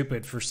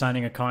stupid for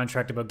signing a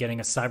contract about getting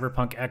a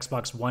Cyberpunk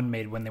Xbox One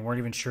made when they weren't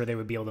even sure they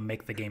would be able to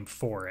make the game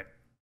for it.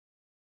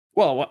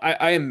 Well,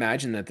 I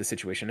imagine that the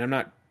situation,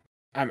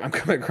 I'm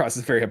coming across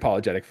as very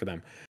apologetic for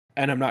them,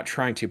 and I'm not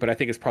trying to, but I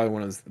think it's probably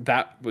one of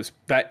those,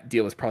 that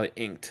deal was probably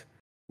inked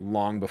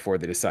long before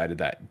they decided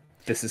that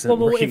this isn't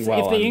working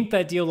well. If they inked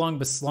that deal long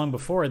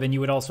before, then you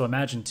would also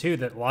imagine too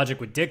that logic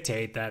would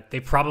dictate that they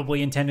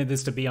probably intended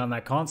this to be on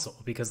that console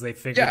because they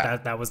figured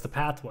that was the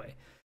pathway.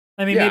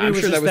 I mean, maybe it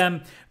was just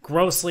them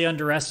grossly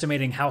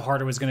underestimating how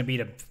hard it was going to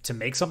be to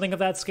make something of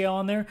that scale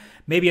on there.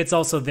 Maybe it's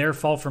also their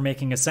fault for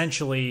making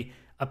essentially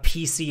a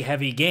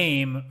PC-heavy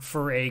game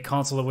for a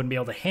console that wouldn't be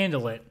able to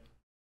handle it.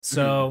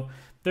 So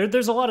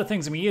there's a lot of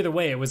things. I mean, either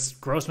way, it was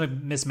gross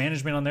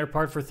mismanagement on their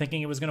part for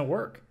thinking it was going to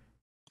work.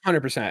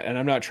 100%. And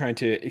I'm not trying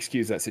to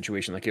excuse that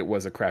situation. Like, it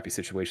was a crappy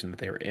situation that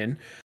they were in.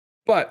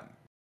 But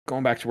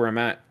going back to where I'm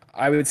at,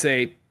 I would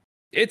say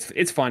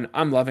it's fun.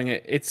 I'm loving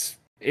it.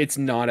 It's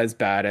not as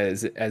bad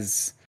as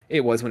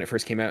it was when it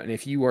first came out. And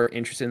if you are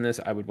interested in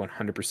this, I would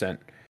 100%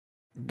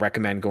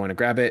 recommend going to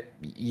grab it.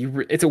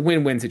 It's a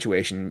win-win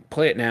situation.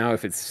 Play it now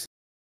if it's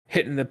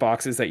hitting the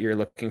boxes that you're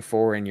looking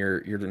for and you're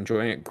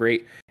enjoying it.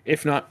 Great.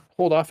 If not,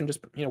 hold off and just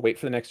wait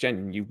for the next gen.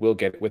 And you will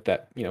get it with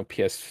that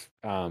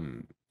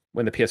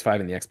when the PS5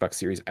 and the Xbox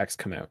Series X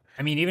come out.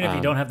 I mean, even if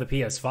you don't have the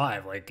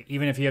PS5, like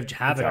even if you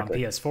have it on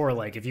PS4,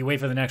 like if you wait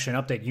for the next gen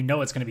update,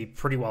 it's going to be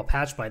pretty well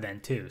patched by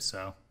then too.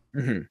 So.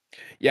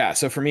 Yeah,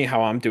 so for me,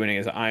 how I'm doing it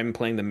is I'm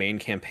playing the main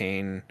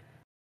campaign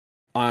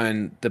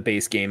on the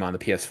base game on the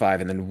PS5,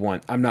 and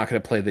then I'm not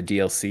going to play the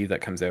DLC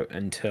that comes out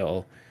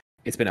until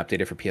it's been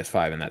updated for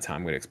PS5, and that's how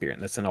I'm going to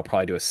experience this. And I'll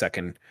probably do a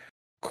second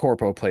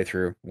corpo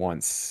playthrough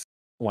once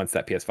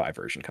that PS5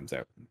 version comes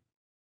out.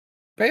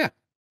 But yeah,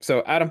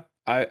 so Adam,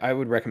 I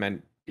would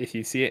recommend, if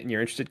you see it and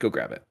you're interested, go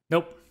grab it.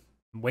 Nope,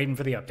 I'm waiting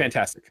for the update.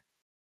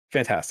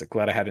 Fantastic.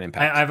 Glad I had an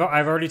impact.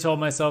 I've already told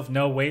myself,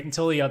 no, wait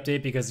until the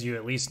update, because you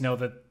at least know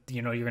that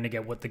you're going to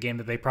get what the game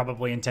that they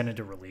probably intended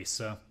to release.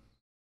 So,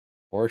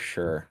 for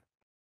sure.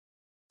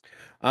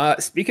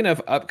 Speaking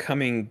of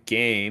upcoming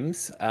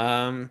games,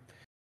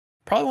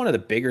 probably one of the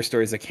bigger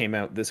stories that came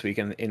out this week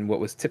in what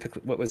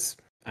was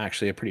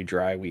actually a pretty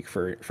dry week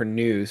for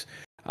news,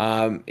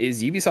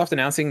 is Ubisoft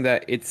announcing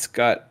that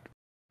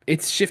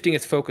it's shifting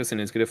its focus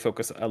and is going to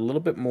focus a little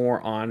bit more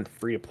on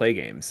free-to-play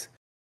games.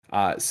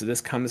 So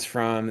this comes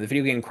from the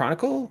Video Game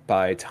Chronicle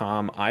by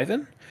Tom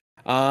Ivan.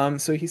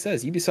 So he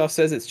says, Ubisoft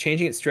says it's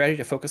changing its strategy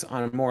to focus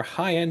on more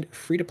high-end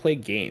free-to-play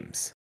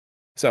games.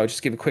 So I'll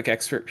just give a quick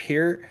excerpt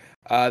here.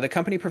 The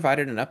company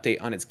provided an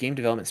update on its game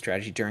development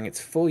strategy during its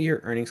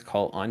full-year earnings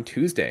call on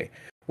Tuesday,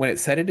 when it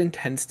said it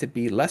intends to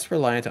be less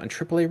reliant on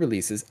AAA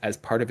releases as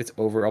part of its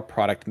overall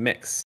product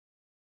mix.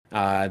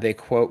 They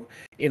quote,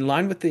 "In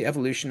line with the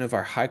evolution of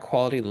our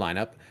high-quality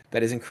lineup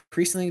that is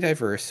increasingly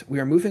diverse, we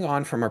are moving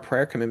on from our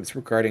prior commitments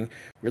regarding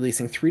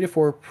releasing 3 to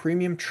 4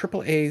 premium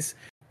AAAs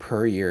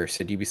per year,"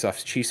 said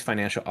Ubisoft's Chief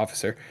Financial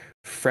Officer,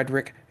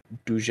 Frederic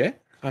Douget,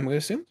 I'm going to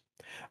assume.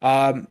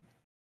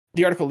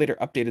 The article later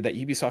updated that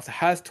Ubisoft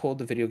has told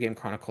the Video Game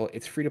Chronicle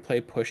its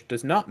free-to-play push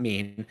does not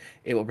mean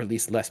it will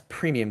release less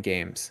premium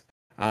games.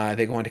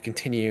 They go on to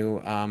continue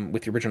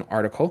with the original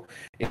article.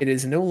 It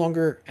is no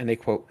longer, and they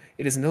quote,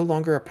 "It is no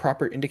longer a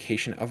proper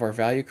indication of our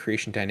value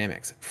creation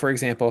dynamics. For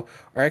example,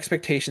 our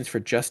expectations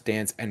for Just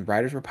Dance and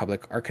Riders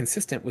Republic are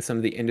consistent with some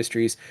of the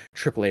industry's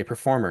AAA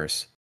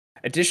performers.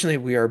 Additionally,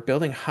 we are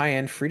building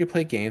high-end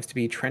free-to-play games to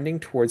be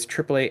trending towards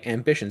AAA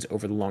ambitions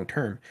over the long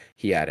term,"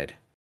 he added.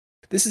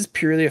 "This is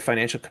purely a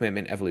financial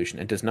commitment evolution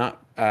and does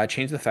not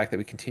change the fact that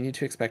we continue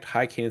to expect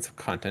high cadence of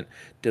content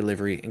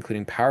delivery,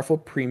 including powerful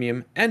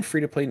premium and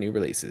free-to-play new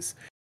releases."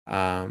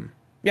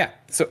 Yeah,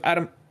 so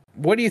Adam,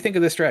 what do you think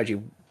of this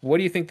strategy? What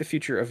do you think the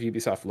future of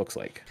Ubisoft looks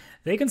like?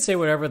 They can say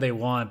whatever they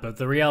want, but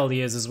the reality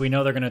is we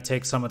know they're going to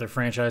take some of their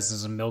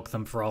franchises and milk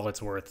them for all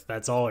it's worth.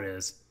 That's all it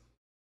is.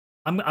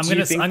 I'm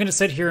gonna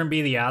sit here and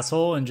be the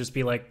asshole and just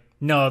be like,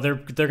 no, they're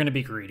going to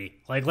be greedy.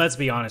 Like, let's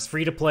be honest,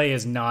 free-to-play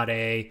is not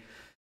a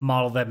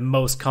model that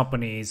most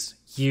companies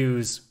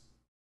use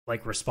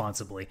like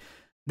responsibly.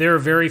 There are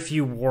very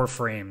few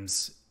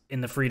warframes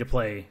in the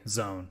free-to-play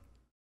zone.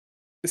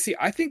 See,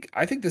 I think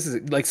this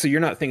is like, so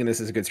you're not thinking this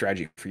is a good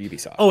strategy for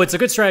Ubisoft? Oh, it's a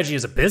good strategy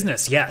as a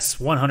business, yes,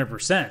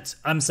 100%.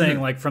 I'm saying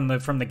like from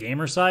the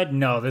gamer side,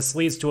 no, this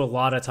leads to a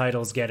lot of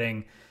titles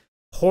getting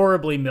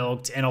horribly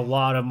milked and a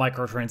lot of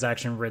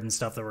microtransaction ridden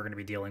stuff that we're going to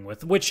be dealing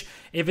with, which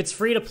if it's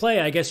free to play,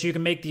 I guess you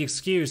can make the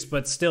excuse,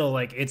 but still,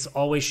 like, it's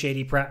always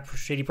shady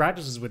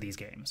practices with these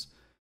games.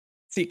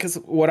 See, because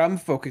what I'm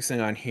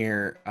focusing on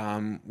here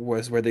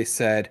was where they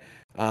said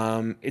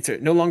it's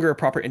no longer a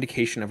proper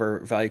indication of our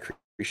value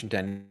creation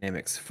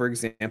dynamics. For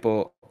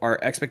example, our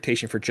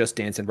expectation for Just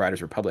Dance and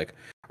Riders Republic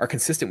are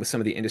consistent with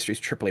some of the industry's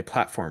AAA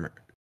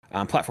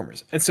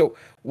platformers. And so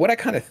what I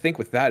kind of think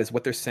with that is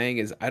what they're saying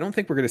is I don't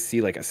think we're going to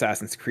see like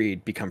Assassin's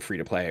Creed become free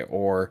to play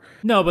or...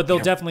 No, but they'll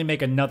definitely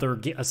make another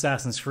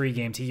Assassin's Creed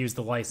game to use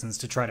the license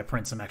to try to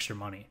print some extra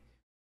money.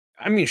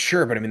 I mean,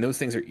 sure, but I mean, those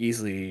things are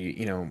easily,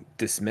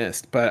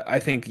 dismissed. But I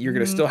think you're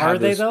going to still have Are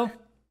they, though?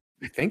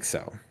 I think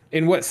so.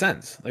 In what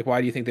sense? Like,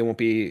 why do you think they won't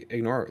be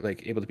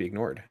able to be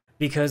ignored?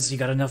 Because you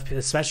got enough,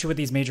 especially with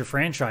these major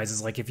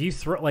franchises. Like, if you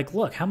throw, like,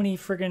 look, how many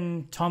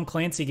friggin' Tom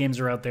Clancy games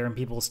are out there and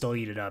people still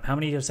eat it up? How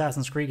many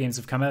Assassin's Creed games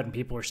have come out and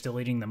people are still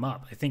eating them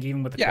up? I think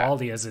even with the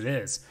quality as it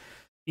is,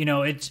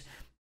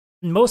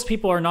 most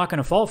people are not going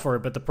to fall for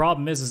it, but the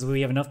problem is that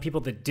we have enough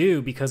people that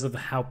do, because of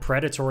how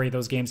predatory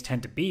those games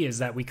tend to be, is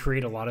that we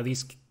create a lot of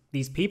these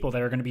people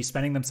that are going to be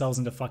spending themselves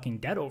into fucking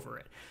debt over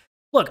it.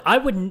 Look,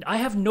 I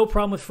have no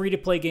problem with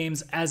free-to-play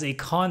games as a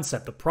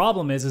concept. The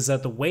problem is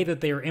that the way that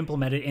they are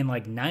implemented in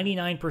like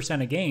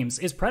 99% of games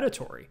is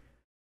predatory.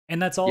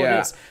 And that's all it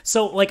is.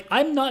 So like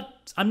I'm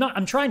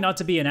trying not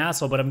to be an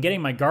asshole, but I'm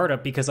getting my guard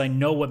up because I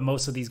know what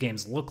most of these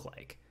games look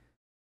like.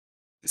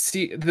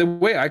 See, the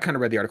way I kind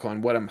of read the article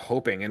and what I'm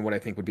hoping and what I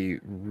think would be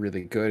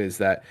really good is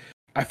that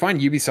I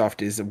find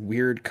Ubisoft is a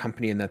weird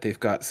company in that they've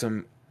got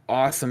some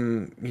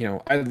awesome,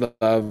 I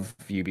love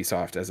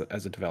Ubisoft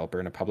as a developer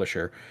and a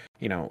publisher,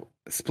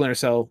 Splinter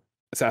Cell,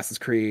 Assassin's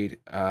Creed,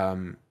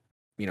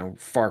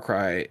 Far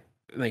Cry,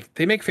 like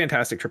they make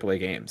fantastic AAA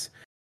games.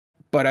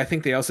 But I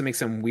think they also make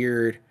some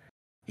weird,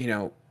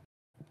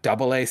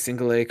 AA,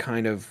 single A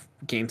kind of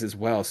games as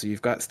well. So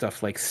you've got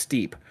stuff like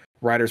Steep,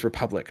 Riders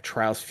Republic,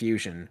 Trials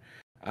Fusion,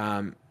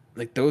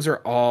 like those are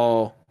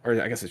all,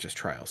 or I guess it's just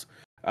Trials.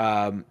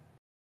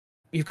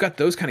 You've got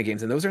those kind of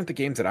games, and those aren't the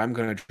games that I'm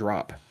going to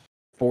drop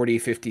 40,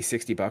 50,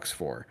 60 bucks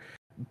for.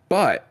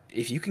 But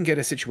if you can get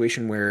a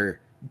situation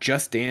where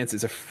Just Dance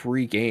is a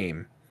free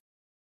game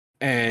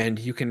and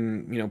you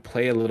can,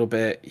 play a little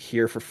bit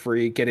here for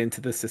free, get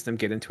into the system,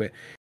 get into it,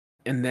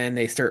 and then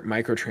they start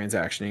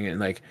microtransactioning and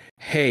like,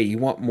 hey, you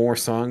want more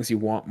songs, you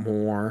want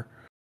more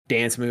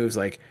dance moves,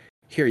 like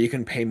here, you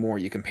can pay more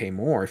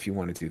if you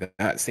want to do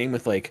that. Same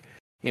with like,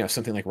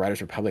 something like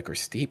Riders Republic or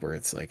Steep, where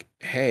it's like,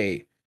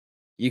 hey,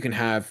 you can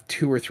have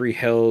 2 or 3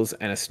 hills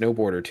and a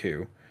snowboard or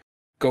 2.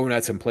 Go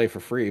nuts and play for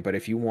free. But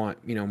if you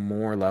want,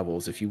 more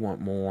levels, if you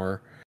want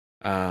more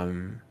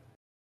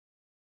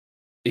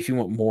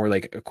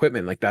like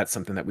equipment, like that's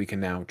something that we can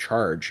now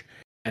charge,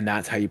 and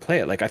that's how you play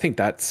it. Like I think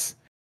that's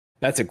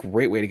a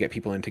great way to get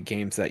people into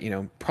games that,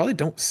 probably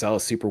don't sell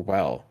super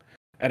well.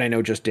 And I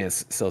know Just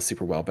Dance sells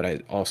super well, but I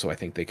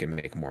think they can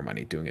make more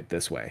money doing it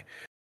this way.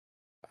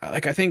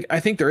 Like I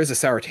think there is a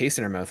sour taste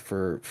in our mouth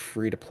for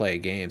free to play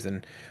games,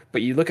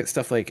 but you look at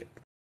stuff like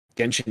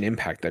Genshin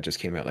Impact that just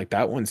came out, like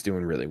that one's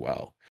doing really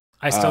well.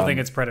 I still think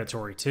it's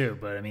predatory too,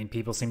 but I mean,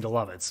 people seem to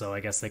love it, so I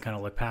guess they kind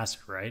of look past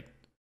it, right?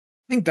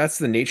 I think that's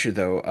the nature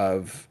though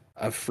of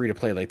free to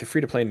play. Like the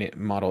free to play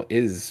model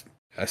is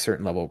a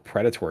certain level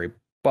predatory,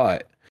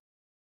 but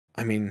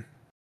I mean,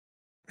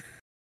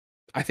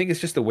 I think it's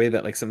just the way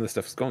that like some of the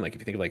stuff is going. Like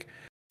if you think of like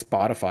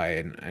Spotify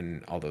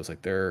and all those,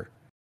 like they're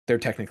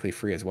technically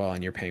free as well,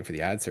 and you're paying for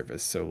the ad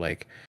service. So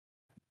like,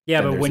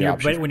 yeah, but when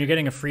you're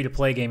getting a free to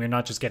play game, you're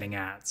not just getting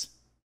ads.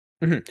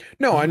 Mm-hmm.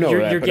 No, I know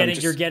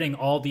you're getting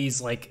all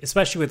these, like,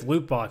 especially with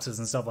loot boxes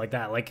and stuff like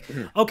that. Like,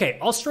 okay,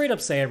 I'll straight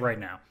up say it right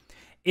now.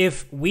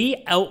 If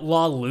we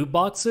outlaw loot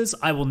boxes,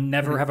 I will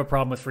never have a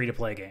problem with free to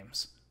play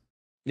games.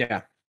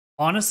 Yeah.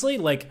 Honestly,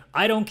 like,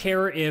 I don't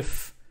care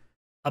if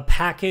a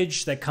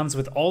package that comes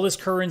with all this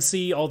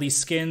currency, all these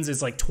skins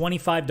is like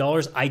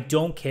 $25. I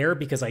don't care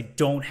because I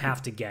don't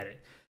have to get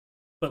it.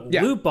 But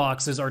loot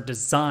boxes are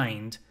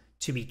designed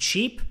to be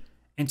cheap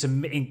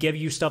and give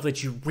you stuff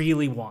that you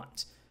really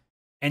want.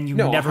 And you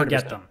never 100%.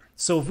 Get them.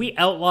 So if we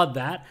outlawed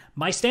that,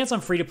 my stance on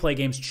free-to-play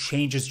games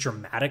changes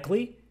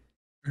dramatically.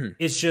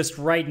 It's just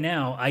right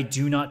now, I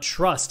do not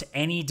trust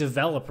any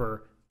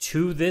developer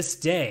to this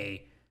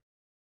day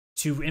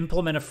to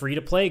implement a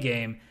free-to-play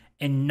game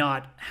and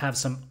not have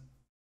some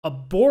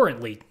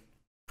abhorrently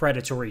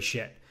predatory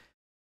shit.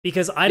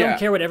 Because I don't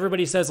care what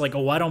everybody says, like,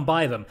 oh, I don't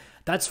buy them.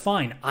 That's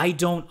fine. I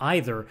don't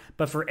either.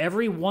 But for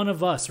every one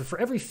of us, or for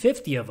every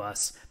 50 of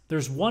us,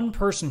 there's one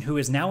person who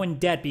is now in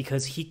debt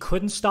because he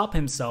couldn't stop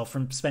himself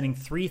from spending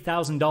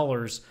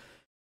 $3,000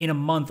 in a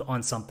month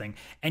on something.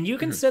 And you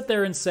can sit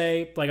there and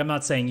say, like, I'm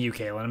not saying you,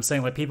 Kaylan, I'm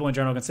saying like people in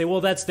general can say,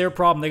 well, that's their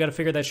problem. They got to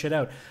figure that shit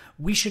out.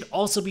 We should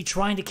also be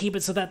trying to keep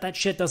it so that that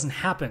shit doesn't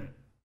happen.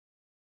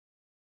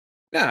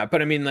 Yeah,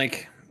 but I mean,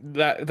 like,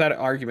 that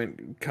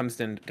argument comes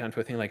down to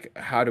a thing like,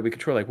 how do we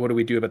control, like, what do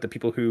we do about the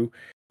people who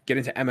get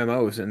into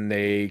MMOs and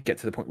they get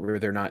to the point where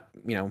they're not,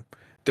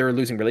 they're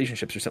losing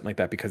relationships or something like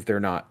that because they're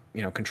not,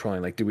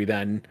 controlling. Like, do we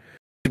then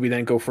do we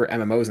then go for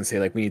MMOs and say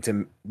like we need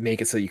to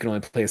make it so you can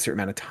only play a certain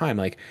amount of time?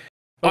 Like,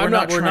 but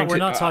we're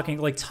not talking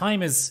like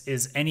time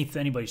is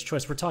anybody's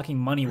choice. We're talking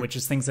money, which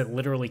is things that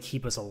literally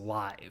keep us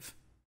alive,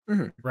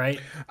 right?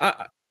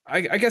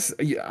 I guess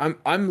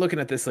I'm looking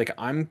at this like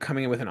I'm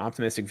coming in with an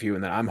optimistic view,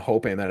 and that I'm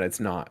hoping that it's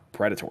not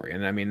predatory.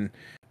 And I mean,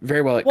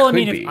 very well it could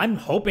be. I'm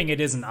hoping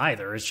it isn't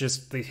either. It's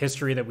just the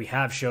history that we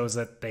have shows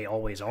that they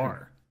always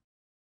are.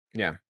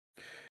 Yeah,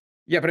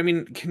 but I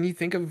mean, can you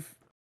think of?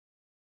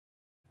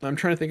 I'm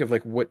trying to think of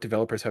like what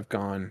developers have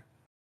gone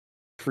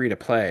free to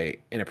play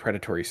in a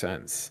predatory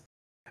sense.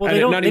 Well, they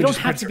don't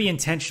have to be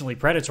intentionally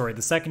predatory.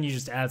 The second you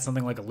just add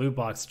something like a loot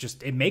box,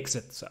 it makes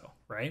it so,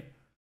 right?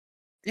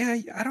 Yeah,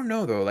 I don't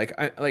know though.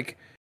 Like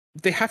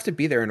they have to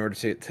be there in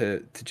order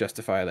to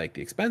justify like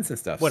the expense and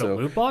stuff. What, so, a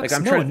loot box?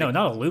 Like, No,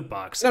 not a loot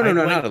box. No,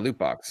 not a loot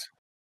box.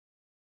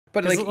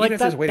 But like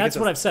that's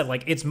what I've said.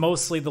 Like, it's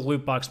mostly the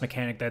loot box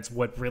mechanic that's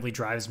what really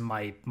drives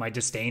my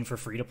disdain for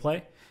free to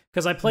play.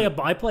 Because I play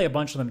a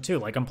bunch of them too.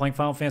 Like, I'm playing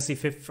Final Fantasy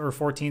 15 or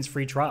 14's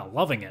free trial,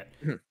 loving it.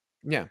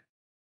 Yeah.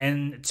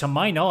 And to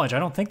my knowledge, I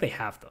don't think they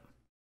have them.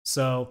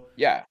 So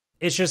yeah,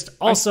 it's just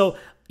also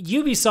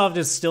Ubisoft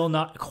is still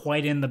not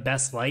quite in the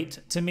best light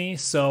to me.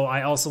 So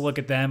I also look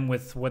at them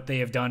with what they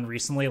have done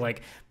recently.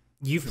 Like,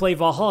 you've played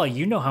Valhalla,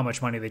 you know how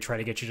much money they try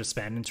to get you to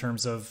spend in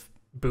terms of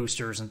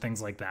boosters and things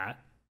like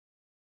that.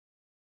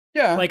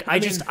 Yeah, like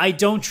I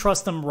don't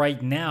trust them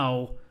right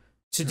now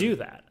to do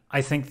that.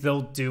 I think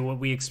they'll do what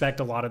we expect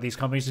a lot of these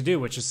companies to do,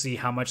 which is see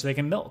how much they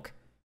can milk.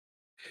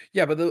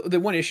 Yeah, but the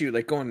one issue,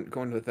 like going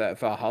with that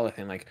Valhalla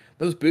thing, like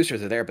those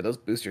boosters are there, but those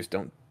boosters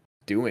don't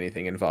do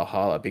anything in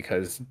Valhalla,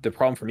 because the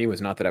problem for me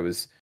was not that I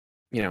was,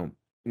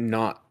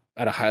 not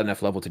at a high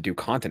enough level to do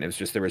content. It was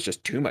just there was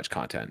just too much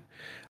content.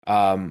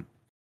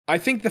 I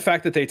think the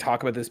fact that they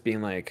talk about this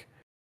being like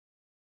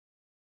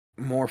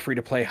more free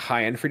to play,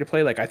 high end free to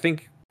play, like I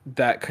think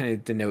that kind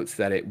of denotes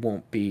that it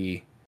won't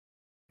be.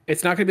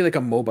 It's not going to be like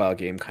a mobile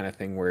game kind of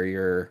thing where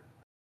you're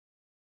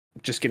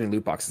just getting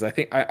loot boxes. I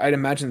think I'd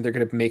imagine they're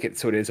going to make it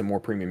so it is a more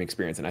premium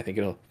experience, and I think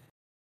it'll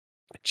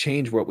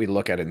change what we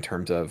look at in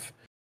terms of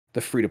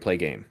the free to play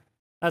game.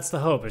 That's the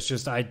hope. It's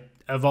just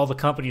of all the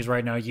companies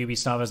right now,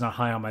 Ubisoft is not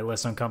high on my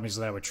list on companies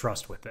that I would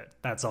trust with it.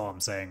 That's all I'm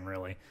saying,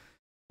 really.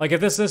 Like, if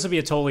this would be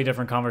a totally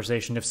different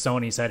conversation if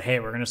Sony said, "Hey,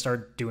 we're going to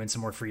start doing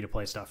some more free to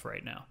play stuff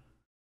right now."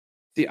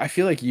 See, I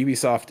feel like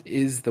Ubisoft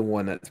is the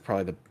one that's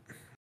probably the.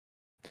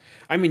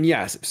 I mean,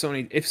 yes, if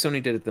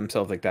Sony did it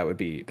themselves, like that would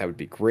be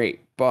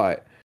great,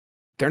 but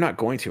they're not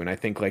going to. And I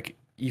think like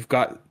you've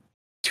got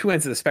two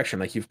ends of the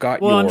spectrum. Like you've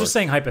got. Well, I'm just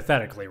saying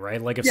hypothetically,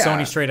 right? Like if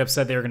Sony straight up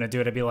said they were going to do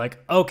it, I'd be like,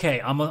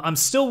 okay, I'm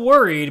still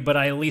worried, but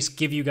I at least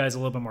give you guys a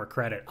little bit more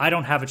credit. I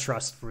don't have a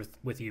trust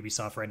with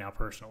Ubisoft right now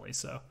personally,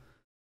 so.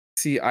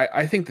 See,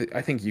 I think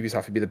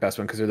Ubisoft would be the best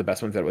one because they're the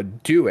best ones that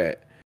would do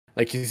it.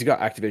 Like you've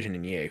got Activision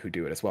and EA who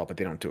do it as well, but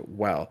they don't do it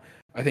well.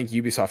 I think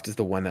Ubisoft is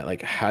the one that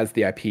like has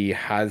the IP,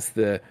 has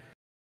the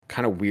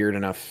kind of weird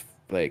enough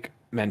like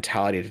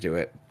mentality to do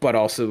it, but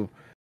also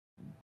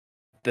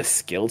the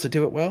skill to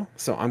do it well.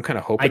 So I'm kind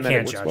of hoping that it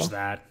works well. I can't judge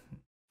that.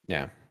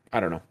 Yeah, I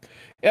don't know.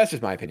 Yeah, that's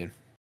just my opinion.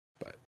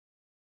 But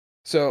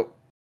so,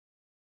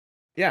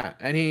 yeah.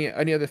 Any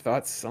other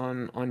thoughts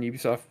on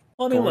Ubisoft?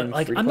 Well, I mean, look,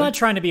 like I'm not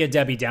trying to be a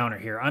Debbie Downer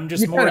here. I'm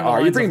just more.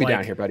 You bring me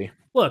down here, buddy.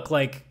 Look,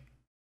 like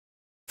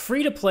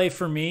free to play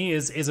for me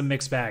is a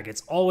mixed bag.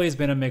 It's always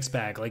been a mixed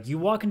bag. Like you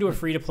walk into a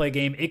free to play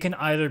game, it can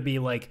either be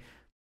like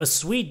a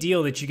sweet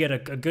deal that you get a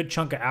good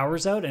chunk of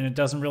hours out and it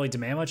doesn't really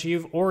demand much of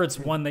you, or it's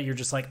one that you're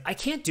just like, I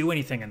can't do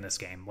anything in this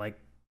game. Like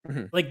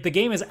the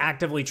game is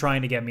actively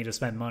trying to get me to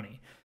spend money.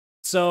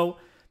 So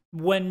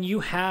when you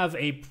have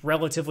a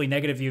relatively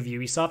negative view of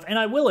Ubisoft, and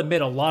I will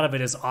admit a lot of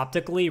it is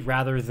optically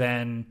rather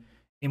than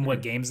in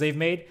what games they've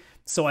made.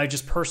 So I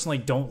just personally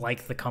don't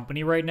like the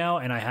company right now,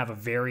 and I have a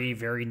very,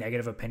 very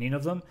negative opinion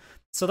of them.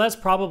 So that's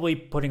probably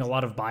putting a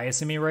lot of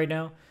bias in me right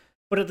now.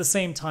 But at the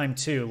same time,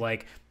 too,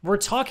 like, we're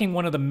talking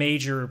one of the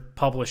major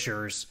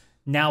publishers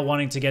now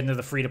wanting to get into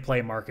the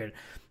free-to-play market.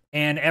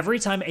 And every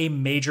time a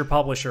major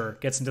publisher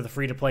gets into the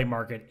free-to-play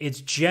market,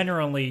 it's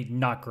generally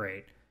not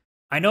great.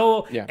 I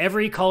know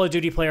every Call of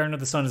Duty player under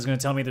the sun is going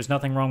to tell me there's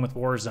nothing wrong with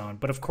Warzone,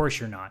 but of course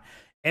you're not.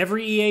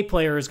 Every EA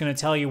player is going to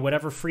tell you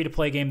whatever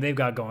free-to-play game they've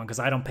got going, because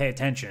I don't pay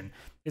attention,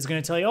 is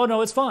going to tell you, oh, no,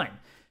 it's fine.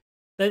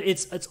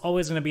 It's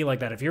always going to be like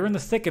that. If you're in the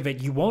thick of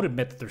it, you won't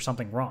admit that there's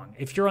something wrong.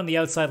 If you're on the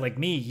outside like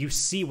me, you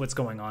see what's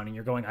going on, and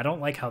you're going, I don't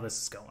like how this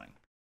is going.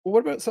 Well, what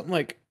about something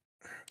like,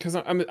 because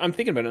I'm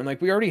thinking about it, and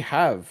like we already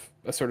have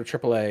a sort of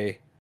AAA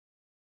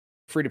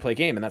free-to-play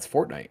game, and that's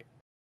Fortnite.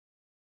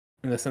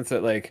 In the sense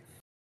that, like,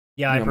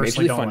 I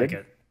personally don't like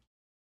it.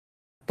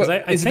 But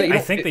I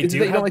think they do.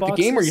 You don't have like boxes.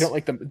 the game, or you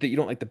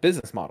don't like the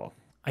business model.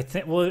 I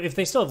think. Well, if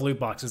they still have loot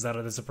boxes,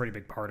 that's a pretty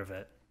big part of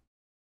it.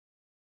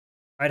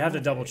 I'd have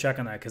to double check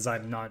on that because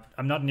I'm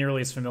not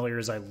nearly as familiar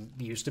as I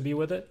used to be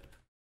with it.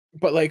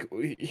 But like,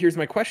 here's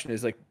my question: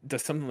 is like,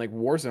 does something like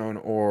Warzone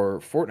or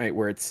Fortnite,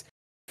 where it's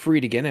free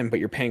to get in, but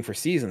you're paying for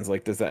seasons,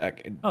 like, does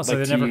that? Oh, so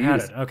they never had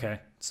it. Okay,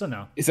 so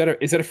no. Is that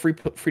a free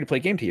to play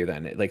game to you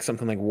then? Like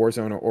something like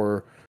Warzone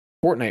or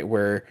Fortnite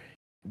where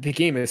the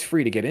game is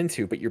free to get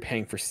into, but you're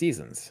paying for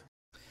seasons.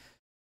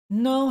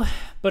 No,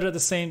 but at the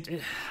same,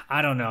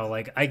 I don't know.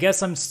 Like, I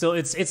guess I'm still.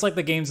 It's like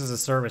the games as a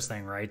service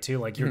thing, right? Too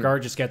like your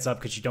guard just gets up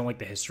because you don't like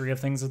the history of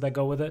things that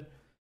go with it.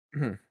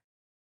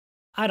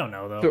 I don't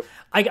know though. So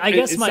I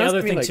guess my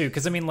other thing too,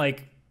 because I mean,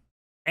 like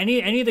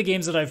any of the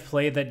games that I've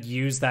played that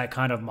use that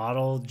kind of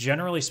model,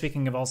 generally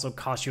speaking, have also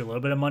cost you a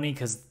little bit of money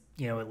because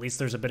at least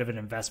there's a bit of an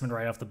investment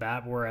right off the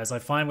bat. Whereas I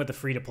find with the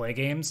free to play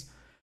games,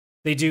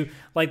 they do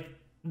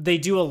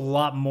a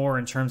lot more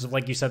in terms of,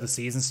 like you said, the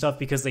season stuff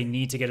because they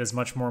need to get as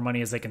much more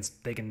money as they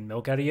can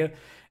milk out of you.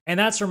 And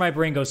that's where my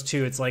brain goes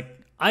too. It's like,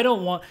 I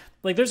don't want,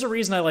 like, there's a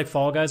reason I like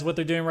Fall Guys, what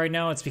they're doing right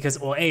now. It's because,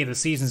 well, A, the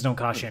seasons don't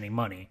cost you any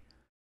money.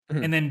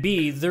 And then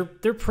B, they're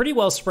pretty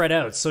well spread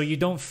out, so you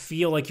don't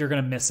feel like you're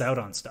going to miss out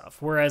on stuff.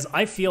 Whereas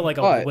I feel like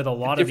with a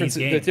lot of these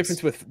games, the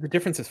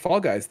difference with Fall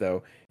Guys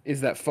though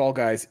is that Fall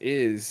Guys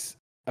is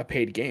a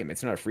paid game.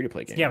 It's not a free to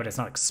play game. Yeah, but it's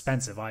not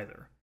expensive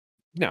either.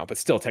 No, but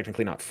still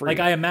technically not free. Like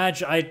I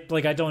imagine, I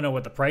don't know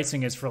what the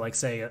pricing is for, like,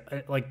 say,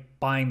 like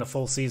buying the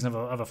full season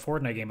of a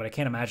Fortnite game, but I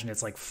can't imagine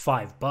it's like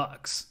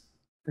 $5.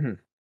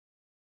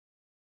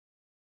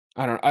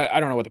 I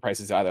don't know what the price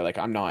is either. Like,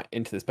 I'm not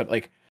into this, but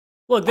like,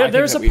 look,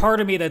 there's a part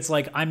of me that's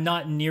like, I'm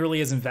not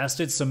nearly as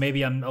invested, so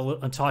maybe I'm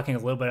talking a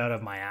little bit out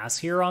of my ass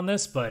here on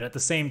this, but at the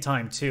same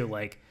time too,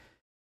 like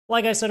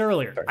I said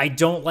earlier, I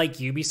don't like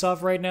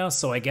Ubisoft right now,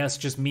 so I guess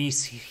just me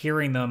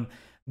hearing them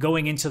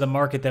going into the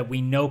market that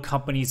we know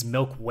companies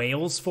milk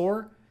whales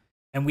for,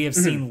 and we have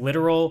seen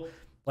literal,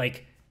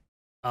 like,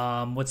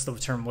 what's the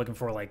term I'm looking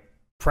for, like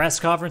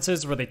press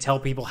conferences where they tell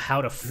people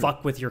how to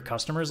fuck with your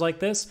customers like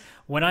this.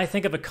 When I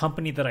think of a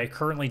company that I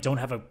currently don't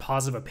have a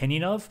positive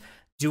opinion of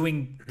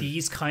doing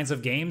these kinds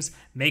of games,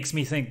 makes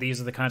me think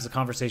these are the kinds of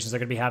conversations they're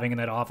going to be having in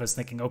that office,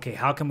 thinking, okay,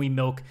 how can we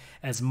milk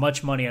as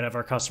much money out of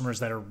our customers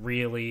that are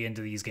really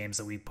into these games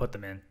that we put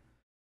them in?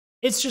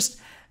 It's just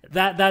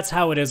that's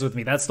how it is with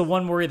me. That's the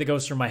one worry that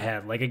goes through my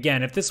head. Like,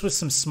 again, if this was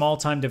some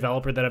small-time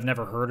developer that I've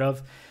never heard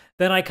of,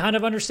 then I kind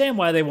of understand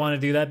why they want to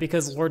do that,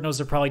 because Lord knows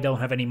they probably don't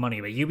have any money.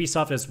 But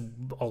Ubisoft has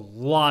a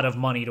lot of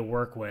money to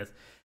work with.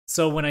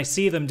 So when I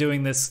see them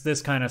doing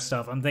this kind of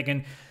stuff, I'm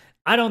thinking,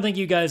 I don't think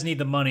you guys need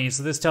the money,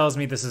 so this tells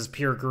me this is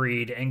pure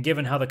greed. And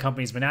given how the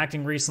company's been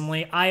acting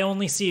recently, I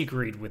only see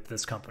greed with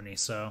this company.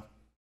 So,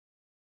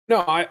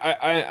 no,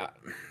 I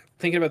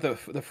thinking about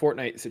the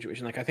Fortnite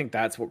situation, like, I think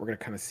that's what we're gonna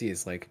kind of see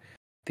is like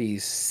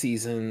these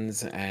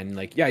seasons, and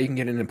like, yeah, you can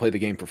get in and play the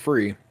game for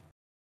free,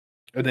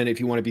 and then if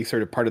you want to be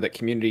sort of part of that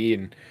community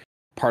and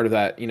part of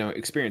that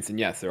experience, then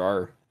yes, there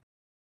are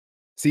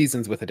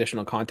seasons with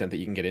additional content that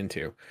you can get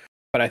into.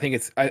 But I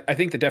think I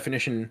think the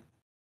definition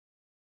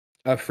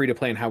of free to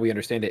play and how we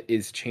understand it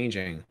is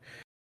changing,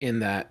 in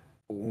that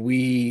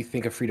we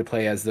think of free to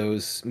play as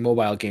those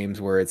mobile games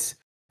where it's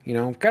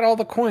got all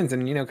the coins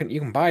and you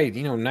can buy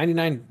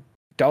 $99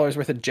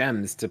 worth of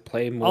gems to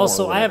play more.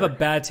 Also, I have a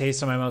bad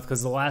taste in my mouth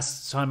because the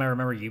last time I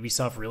remember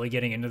Ubisoft really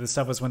getting into this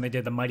stuff was when they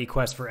did the Mighty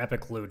Quest for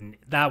Epic Loot, and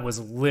that was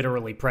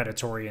literally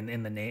predatory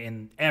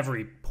in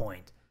every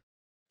point.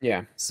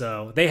 Yeah.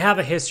 So they have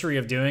a history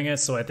of doing it,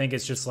 so I think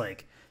it's just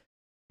like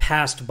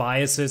past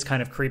biases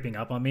kind of creeping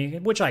up on me,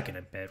 which I can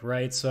admit,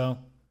 right? So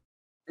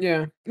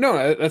yeah,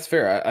 no, that's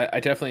fair. I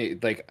definitely,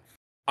 like,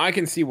 I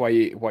can see why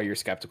you're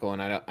skeptical,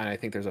 and I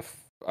think there's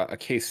a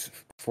case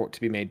for it to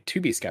be made to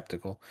be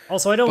skeptical.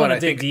 Also, I don't want to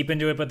dig deep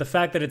into it, but the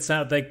fact that it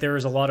sounds like there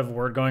is a lot of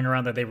word going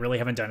around that they really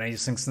haven't done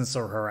anything since the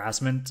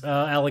harassment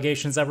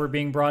allegations that were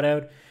being brought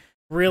out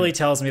really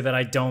tells me that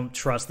I don't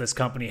trust this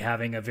company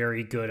having a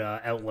very good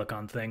outlook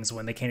on things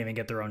when they can't even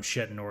get their own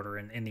shit in order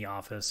in the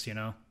office,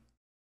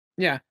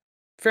 Yeah,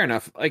 fair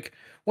enough. Like,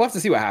 we'll have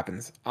to see what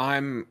happens.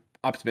 I'm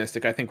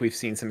optimistic. I think we've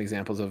seen some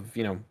examples of,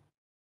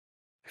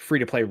 free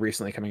to play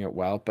recently coming out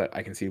well, but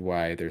I can see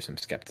why there's some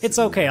skepticism. It's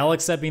okay. I'll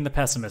accept being the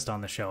pessimist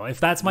on the show. If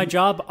that's my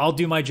job, I'll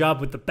do my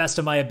job with the best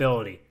of my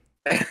ability.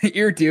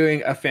 You're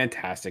doing a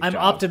fantastic job. I'm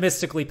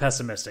optimistically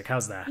pessimistic.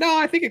 How's that? No,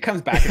 I think it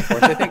comes back and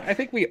forth. I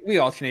think we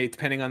alternate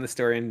depending on the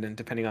story and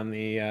depending on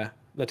the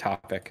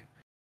topic.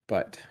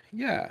 But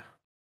yeah.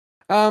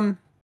 The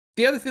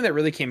other thing that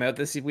really came out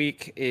this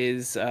week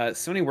is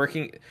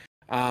Sony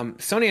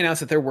announced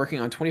that they're working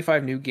on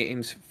 25 new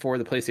games for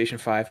the PlayStation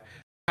 5,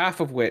 half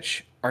of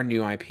which are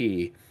new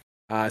IP.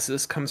 So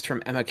this comes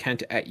from Emma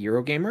Kent at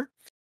Eurogamer.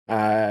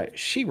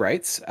 She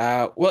writes,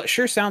 well, it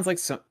sure sounds like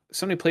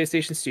Sony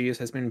PlayStation Studios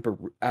has been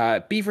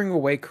beavering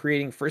away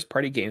creating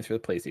first-party games for the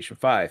PlayStation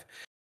 5.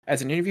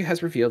 As an interview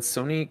has revealed,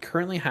 Sony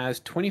currently has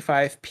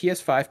 25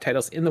 PS5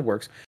 titles in the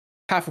works,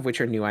 half of which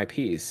are new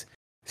IPs.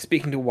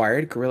 Speaking to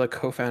Wired, Guerrilla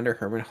co-founder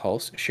Herman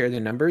Hulse shared the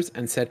numbers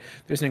and said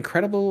there's an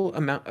incredible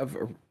amount of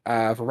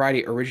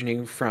variety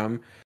originating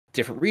from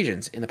different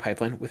regions in the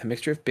pipeline, with a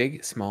mixture of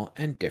big, small,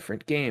 and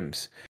different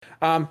games.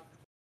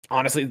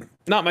 Honestly,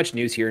 not much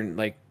news here.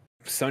 Like,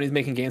 Sony's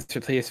making games for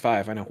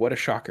PS5. I know, what a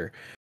shocker.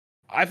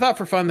 I thought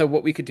for fun, though,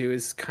 what we could do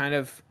is kind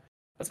of,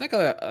 let's make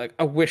a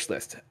wish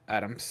list,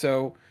 Adam.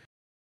 So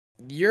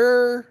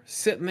you're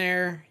sitting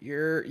there,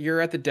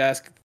 you're at the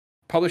desk,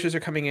 publishers are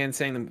coming in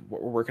saying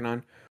what we're working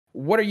on.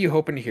 what are you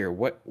hoping to hear?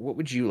 What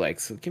would you like?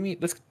 So give me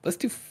let's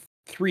do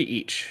three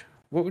each.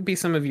 What would be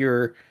some of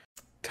your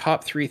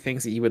top three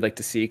things that you would like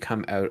to see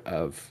come out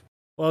of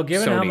Well,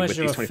 given Sony how much with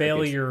of these a 25 games?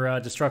 failure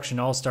Destruction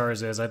All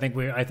Stars is, I think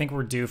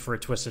we're due for a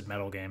Twisted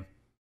Metal game.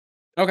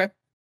 Okay.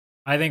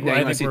 I think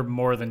Yeah, we're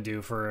more than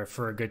due for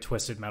a good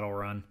Twisted Metal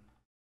run.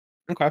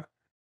 Okay.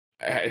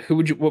 What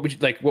would you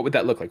like? What would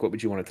that look like? What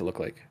would you want it to look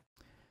like?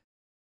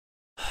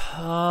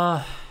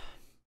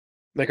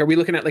 Like, are we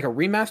looking at like a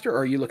remaster, or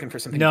are you looking for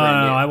something? No,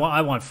 brand new?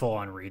 I want full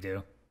on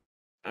redo.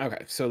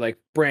 Okay, so like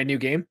brand new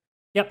game.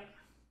 Yep.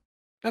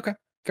 Okay,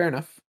 fair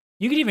enough.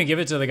 You could even give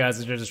it to the guys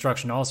that did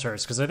Destruction All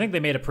Stars because I think they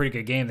made a pretty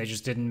good game. They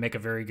just didn't make a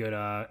very good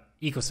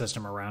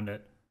ecosystem around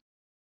it.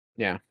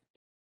 Yeah.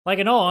 Like,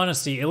 in all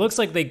honesty, it looks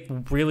like they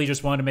really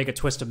just wanted to make a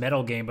Twisted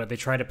Metal game, but they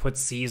tried to put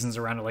seasons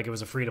around it like it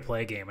was a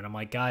free-to-play game. And I'm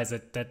like, guys,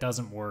 that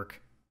doesn't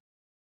work.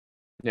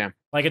 Yeah.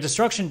 Like, a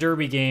Destruction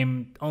Derby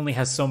game only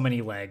has so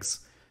many legs.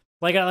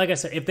 Like I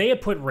said, if they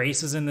had put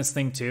races in this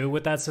thing too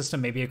with that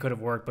system, maybe it could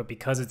have worked. But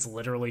because it's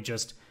literally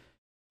just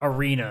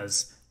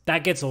arenas,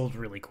 that gets old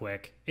really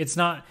quick.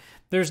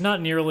 There's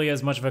not nearly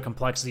as much of a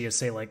complexity as,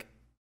 say, like,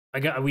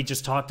 we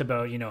just talked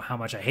about, how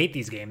much I hate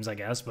these games, I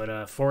guess, but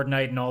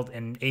Fortnite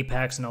and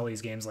Apex and all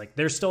these games, like,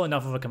 there's still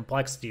enough of a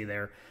complexity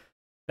there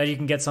that you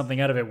can get something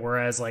out of it.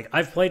 Whereas, like,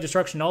 I've played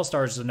Destruction All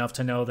Stars enough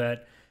to know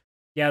that,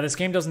 yeah, this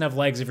game doesn't have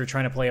legs if you're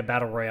trying to play a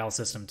battle royale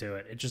system to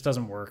it. It just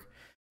doesn't work.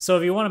 So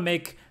if you want to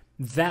make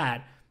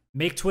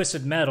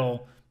Twisted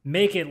Metal,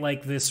 make it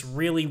like this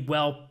really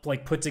well,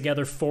 like, put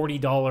together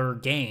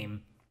 $40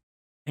 game,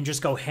 and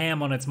just go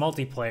ham on its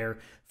multiplayer,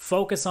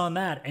 focus on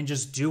that, and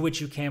just do what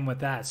you can with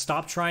that.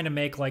 Stop trying to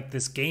make, like,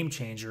 this game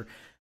changer.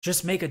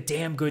 Just make a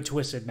damn good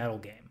Twisted Metal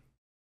game.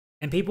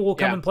 And people will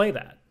come and play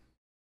that.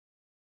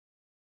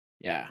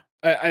 Yeah.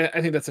 I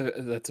think that's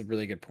a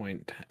really good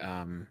point.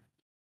 And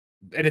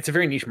it's a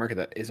very niche market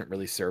that isn't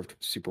really served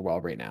super well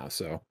right now.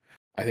 So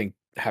I think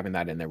having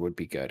that in there would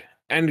be good.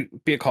 And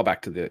be a callback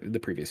to the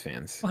previous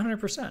fans.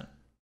 100%.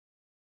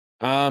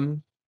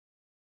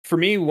 For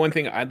me, one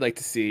thing I'd like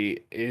to see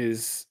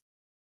is,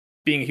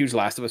 being a huge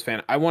Last of Us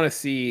fan, I want to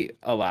see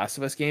a Last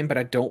of Us game, but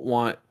I don't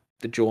want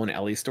the Joel and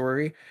Ellie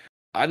story.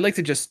 I'd like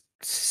to just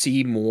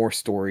see more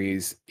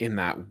stories in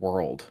that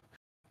world.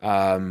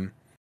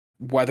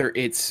 Whether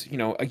it's,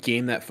 a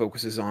game that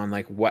focuses on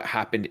like what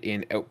happened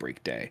in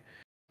Outbreak Day.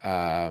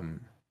 And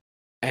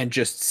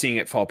just seeing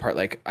it fall apart.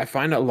 Like, I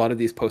find a lot of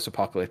these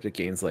post-apocalyptic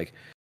games like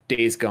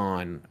Days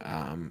Gone,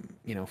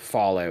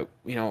 Fallout,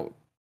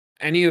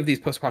 any of these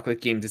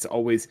post-apocalyptic games, it's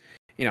always,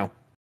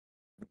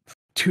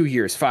 2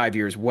 years, 5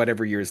 years,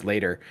 whatever years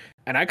later.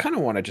 And I kind of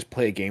want to just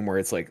play a game where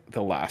it's like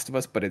The Last of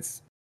Us, but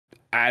it's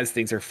as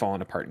things are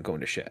falling apart and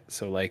going to shit.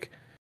 So like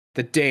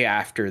the day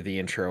after the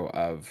intro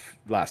of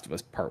Last of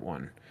Us Part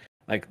 1.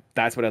 Like,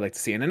 that's what I'd like to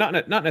see. And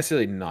not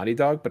necessarily Naughty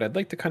Dog, but I'd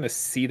like to kind of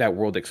see that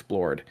world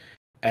explored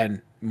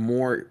and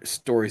more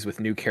stories with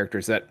new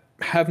characters that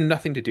have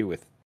nothing to do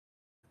with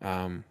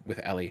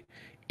Ellie.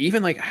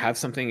 Even like have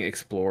something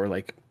explore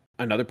like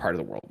another part of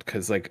the world,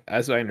 because like,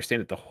 as I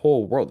understand it, the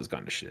whole world has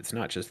gone to shit. It's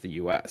not just the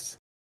US.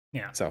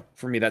 Yeah. So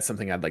for me, that's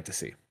something I'd like to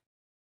see.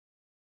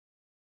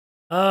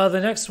 The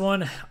next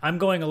one, I'm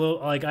going a little,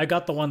 like, I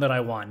got the one that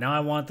I want. Now I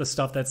want the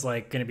stuff that's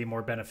like going to be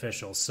more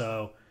beneficial.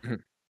 So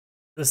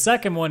the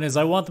second one is,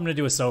 I want them to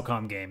do a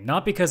SOCOM game,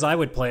 not because I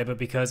would play it, but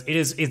because it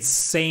is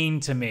insane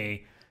to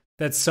me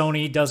that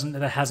Sony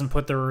hasn't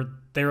put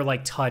their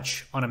like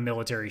touch on a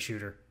military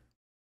shooter.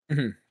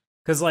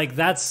 Because like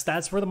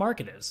that's where the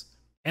market is.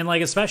 And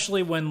like,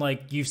 especially when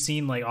like you've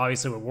seen like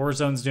obviously what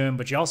Warzone's doing,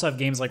 but you also have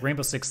games like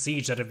Rainbow Six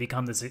Siege that have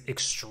become this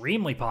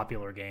extremely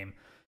popular game.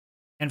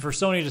 And for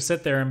Sony to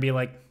sit there and be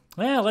like,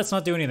 let's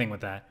not do anything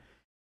with that.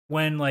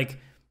 When like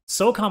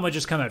SOCOM would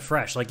just come out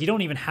fresh. Like, you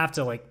don't even have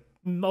to, like,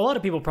 a lot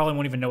of people probably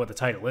won't even know what the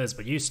title is,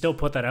 but you still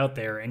put that out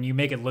there and you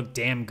make it look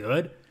damn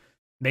good.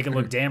 Make it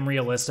look damn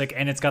realistic.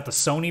 And it's got the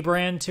Sony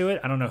brand to it.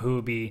 I don't know who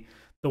would be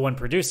the one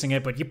producing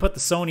it, but you put the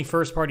Sony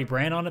first party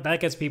brand on it, that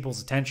gets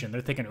people's attention.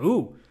 They're thinking,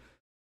 ooh,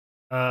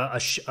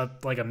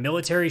 like a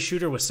military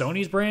shooter with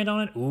Sony's brand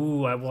on it.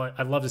 Ooh,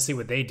 I'd love to see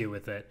what they do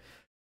with it.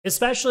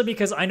 Especially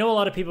because I know a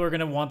lot of people are going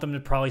to want them to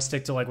probably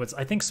stick to like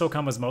I think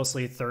SOCOM was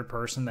mostly third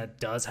person that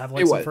does have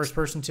like some first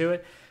person to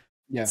it.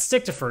 Yeah.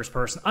 Stick to first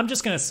person. I'm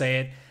just going to say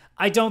it.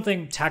 I don't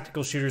think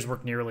tactical shooters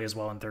work nearly as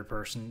well in third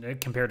person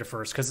compared to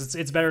first, because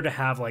it's better to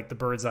have like the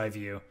bird's eye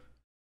view.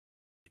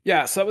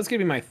 Yeah, so that was going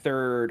to be my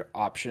third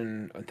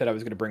option that I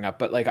was going to bring up,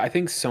 but like, I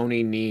think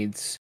Sony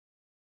needs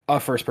a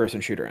first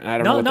person shooter, and I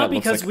don't know what that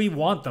looks like. Not because we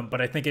want them,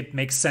 but I think it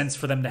makes sense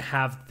for them to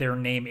have their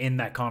name in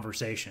that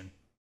conversation.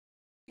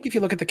 If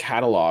you look at the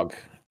catalog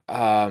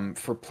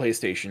for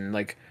PlayStation,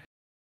 like,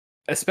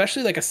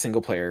 especially like a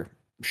single player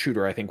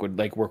shooter, I think would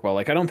like work well.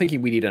 Like, I don't think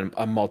we need a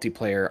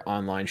multiplayer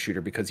online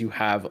shooter, because you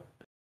have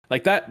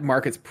like that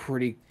market's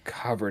pretty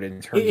covered in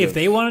terms if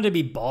they wanted to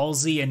be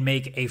ballsy and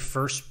make a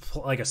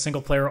a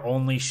single player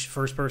only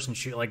first person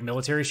shoot like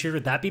military shooter,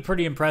 that'd be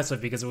pretty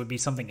impressive, because it would be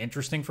something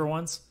interesting for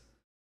once.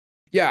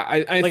 Yeah, I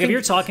Like think, if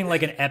you're talking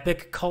like an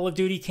epic Call of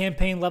Duty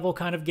campaign level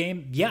kind of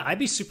game, yeah, I'd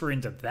be super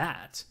into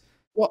that.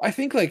 well, I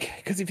think like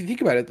because if you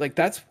think about it, like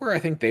that's where I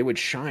think they would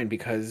shine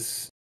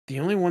because the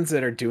only ones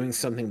that are doing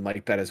something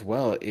like that as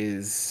well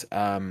is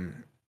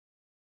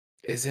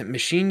it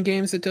Machine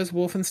Games that does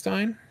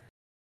Wolfenstein?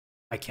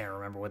 I can't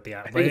remember what the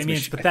I but think I it's mean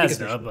it's I think it's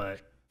Bethesda, Machine.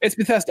 but It's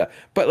Bethesda,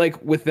 but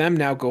like with them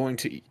now going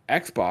to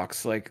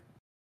Xbox, like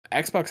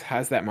Xbox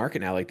has that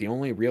market now. Like the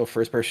only real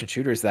first-person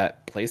shooters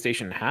that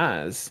PlayStation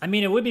has. I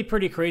mean it would be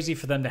pretty crazy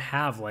for them to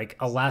have like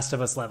a Last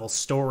of Us level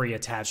story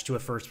attached to a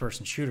first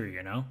person shooter,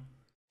 you know?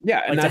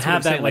 Yeah, and Like to that's what I'm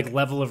have that saying. like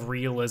level of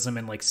realism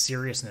and like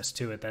seriousness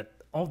to it that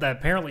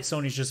apparently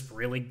Sony's just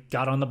really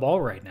got on the ball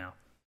right now.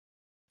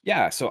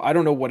 Yeah, so I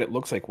don't know what it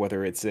looks like,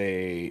 whether it's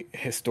a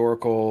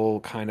historical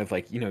kind of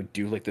like,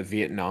 do like the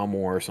Vietnam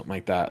War or something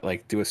like that,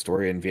 like do a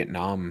story in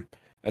Vietnam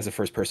as a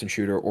first-person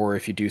shooter, or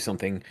if you do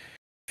something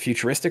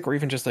futuristic or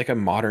even just like a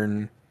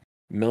modern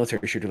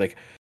military shooter. Like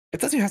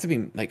it doesn't have to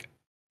be like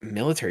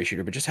military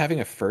shooter, but just having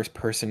a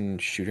first-person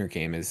shooter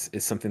game is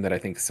something that I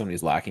think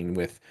Sony's lacking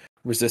with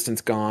Resistance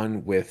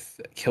gone,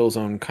 with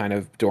Killzone kind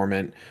of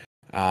dormant.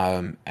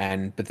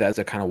 And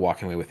Bethesda kind of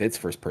walking away with its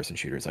first person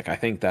shooters. Like I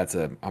think that's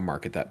a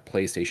market that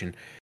PlayStation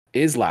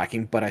is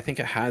lacking, but I think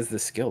it has the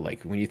skill.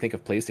 Like when you think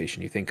of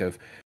PlayStation, you think of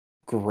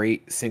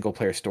great single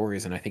player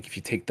stories. And I think if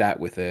you take that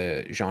with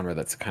a genre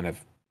that's kind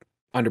of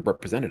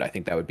underrepresented, I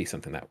think that would be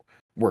something that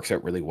works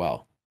out really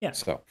well. Yeah.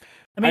 So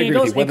I mean, agree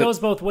with you. it goes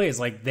both ways.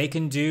 Like they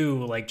can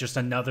do like just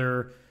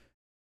another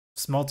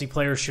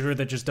multiplayer shooter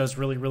that just does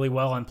really really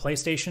well on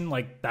PlayStation.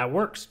 Like that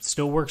works,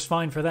 still works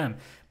fine for them.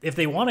 If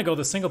they want to go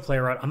the single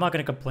player route, I'm not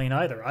going to complain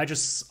either.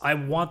 I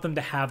want them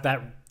to have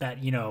that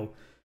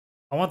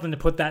I want them to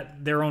put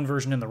their own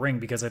version in the ring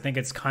because I think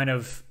it's kind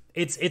of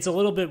it's a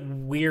little bit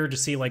weird to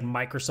see like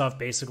Microsoft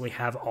basically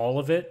have all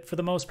of it for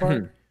the most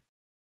part.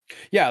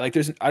 Yeah, like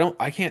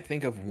I can't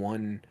think of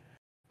one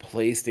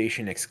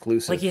PlayStation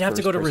exclusive. Like you'd have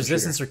to go to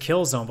Resistance shooter.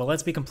 or Killzone, but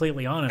let's be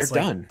completely honest.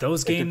 They're like done.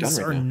 Those Like, games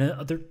they're done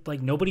right they're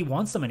like nobody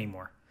wants them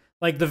anymore.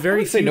 Like the I very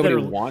would say few nobody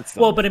that are wants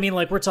them. well, but I mean,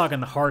 like we're talking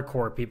the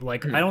hardcore people.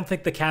 Like I don't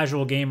think the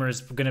casual gamer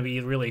is going to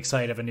be really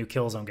excited if a new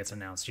Killzone gets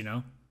announced. You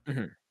know,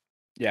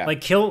 Yeah,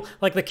 like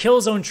the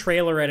Killzone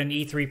trailer at an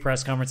E3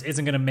 press conference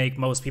isn't going to make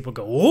most people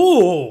go,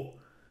 "Ooh."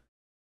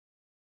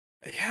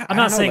 yeah. I'm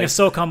not saying a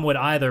SOCOM would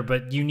either,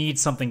 but you need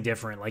something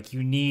different. Like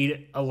you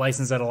need a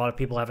license that a lot of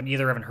people haven't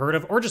heard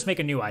of, or just make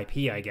a new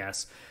IP, I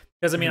guess.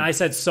 Because I mean, I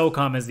said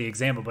SOCOM as the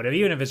example, but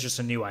even if it's just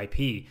a new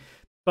IP,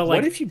 but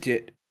like, what if you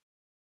did?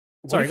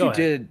 Sorry, go ahead.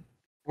 Did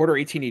Order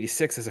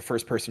 1886 as a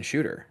first-person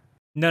shooter?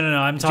 No.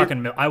 I'm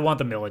talking. I want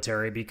the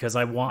military because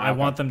I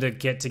want them to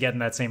get in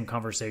that same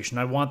conversation.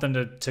 I want them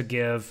to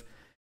give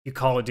you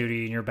Call of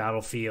Duty and your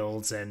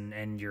Battlefields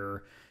and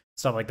your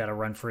stuff like that a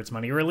run for its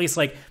money, or at least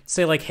like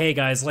say like, hey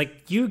guys,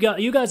 like you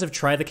guys have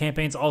tried the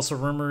campaigns. Also,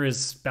 rumor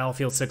is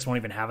Battlefield 6 won't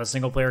even have a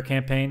single player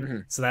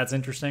campaign, so that's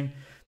interesting.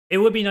 It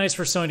would be nice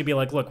for Sony to be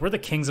like, look, we're the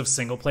kings of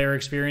single player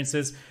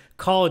experiences.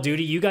 Call of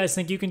Duty, you guys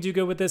think you can do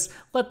good with this?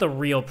 Let the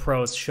real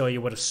pros show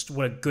you what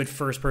a good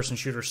first person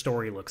shooter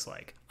story looks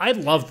like. I'd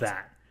love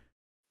that.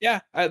 Yeah,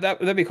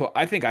 that'd be cool.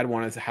 I think I'd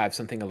want to have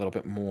something a little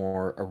bit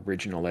more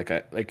original.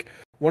 Like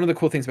one of the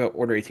cool things about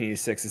Order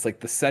 1886 is like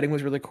the setting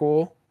was really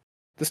cool.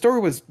 The story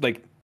was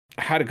like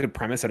had a good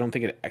premise. I don't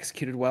think it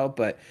executed well,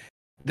 but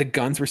the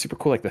guns were super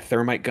cool. Like the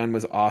thermite gun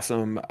was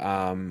awesome.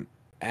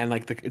 And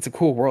like it's a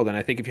cool world. And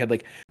I think if you had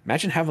like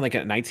imagine having like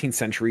a 19th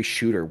century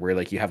shooter where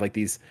like you have like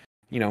these,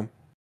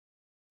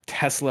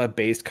 Tesla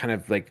based kind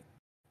of like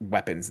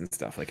weapons and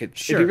stuff. Like it'd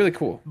be really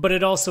cool. But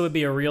it also would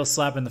be a real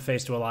slap in the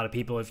face to a lot of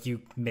people if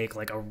you make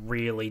like a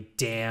really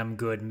damn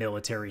good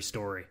military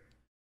story.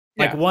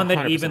 Like one that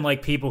 100%. Even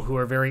like people who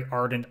are very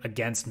ardent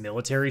against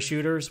military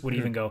shooters would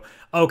even go,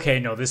 okay,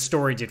 no, this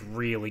story did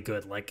really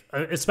good. Like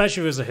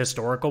especially if it was a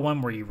historical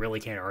one where you really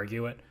can't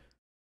argue it.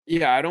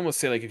 Yeah, I'd almost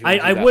say like if you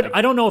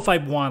I don't know if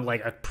I'd want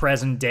like a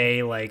present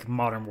day like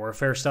Modern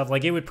Warfare stuff.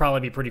 Like it would probably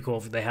be pretty cool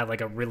if they had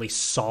like a really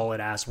solid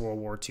ass World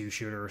War II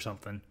shooter or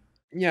something.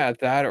 Yeah,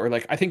 that or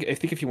like I think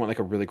if you want like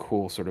a really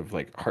cool sort of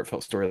like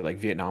heartfelt story, like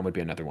Vietnam would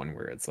be another one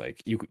where it's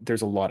like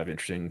there's a lot of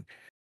interesting,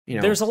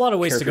 there's a lot of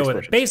ways to go with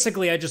it.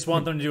 Basically, I just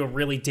want them to do a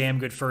really damn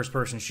good first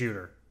person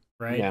shooter,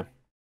 right?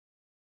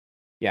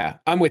 Yeah,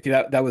 I'm with you.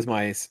 That was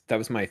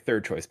my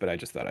third choice, but I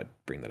just thought I'd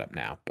bring that up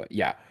now. But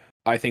yeah,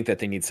 I think that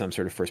they need some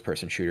sort of first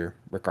person shooter,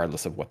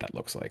 regardless of what that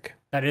looks like.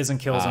 That isn't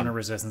Killzone or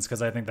Resistance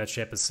because I think that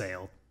ship has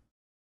sailed.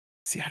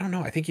 See, I don't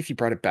know. I think if you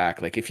brought it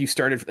back, like if you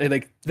started,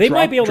 like they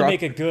might be able to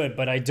make it good,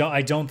 but I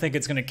don't think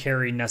it's going to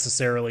carry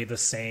necessarily the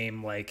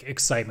same like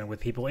excitement with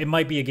people. It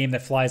might be a game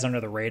that flies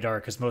under the radar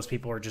because most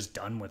people are just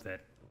done with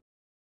it.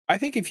 I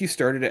think if you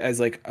started it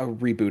as like a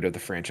reboot of the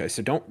franchise,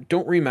 so don't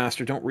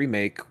remaster, don't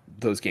remake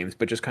those games,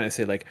 but just kind of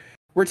say like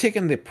we're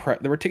taking the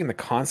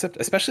concept,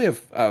 especially of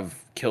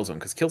Killzone,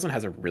 because Killzone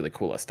has a really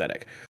cool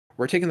aesthetic.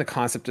 We're taking the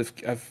concept of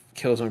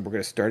Killzone. We're going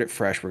to start it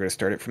fresh. We're going to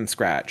start it from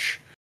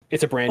scratch.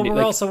 It's a brand new.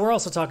 We're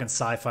also talking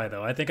sci-fi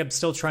though. I think I'm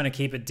still trying to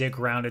keep it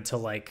grounded to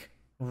like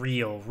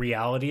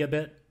reality a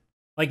bit.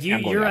 Like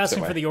you're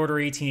asking for the Order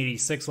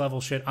 1886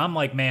 level shit. I'm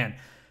like, man,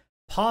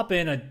 pop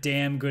in a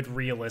damn good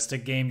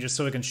realistic game just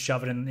so we can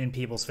shove it in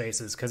people's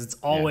faces, because it's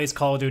always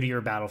Call of Duty or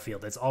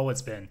Battlefield. It's all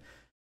it's been.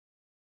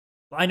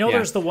 I know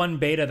there's the one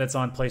beta that's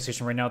on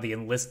PlayStation right now,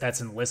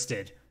 that's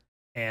enlisted,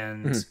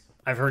 and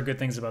I've heard good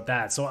things about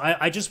that. So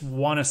I just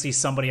want to see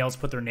somebody else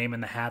put their name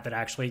in the hat that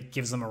actually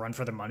gives them a run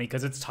for their money,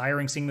 because it's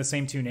tiring seeing the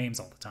same two names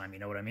all the time. You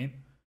know what I mean?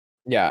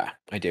 Yeah,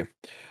 I do.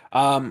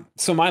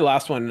 So my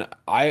last one,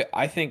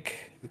 I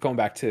think, going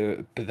back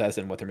to Bethesda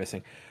and what they're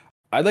missing,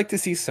 I'd like to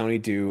see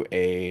Sony do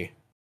a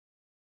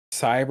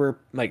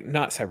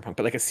not Cyberpunk, but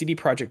like a CD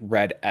Projekt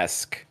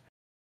Red-esque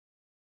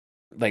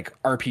like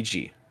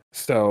RPG.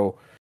 So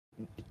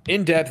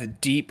in-depth,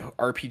 deep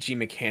RPG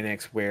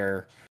mechanics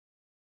where,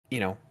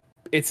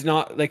 it's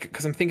not like,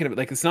 because I'm thinking of it,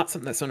 like, it's not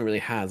something that Sony really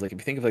has. Like, if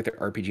you think of like their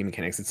RPG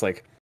mechanics, it's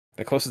like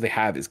the closest they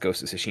have is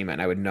Ghost of Tsushima,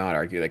 and I would not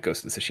argue that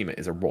Ghost of Tsushima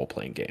is a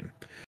role-playing game.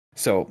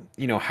 So,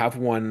 have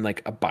one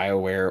like a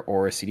BioWare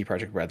or a CD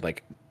Projekt Red,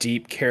 like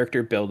deep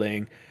character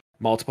building,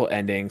 multiple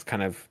endings,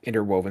 kind of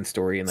interwoven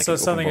story, and like so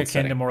something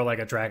akin to more like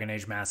a Dragon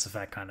Age Mass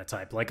Effect kind of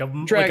type, like a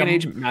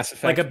Age Mass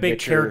Effect, like a big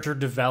Witcher. Character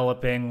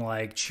developing,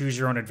 like choose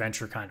your own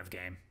adventure kind of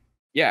game.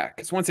 Yeah,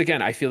 because once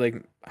again, I feel like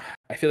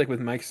with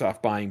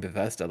Microsoft buying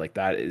Bethesda, like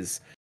that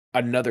is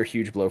another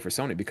huge blow for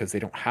Sony, because they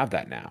don't have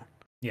that now.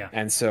 Yeah,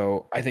 and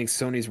so I think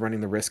Sony's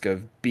running the risk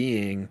of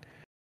being,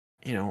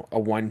 a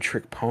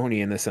one-trick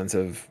pony in the sense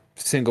of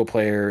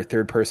single-player,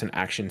 third-person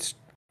action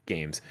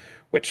games,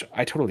 which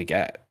I totally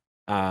get.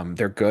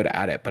 They're good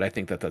at it, but I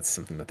think that that's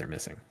something that they're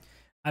missing.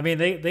 I mean,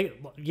 they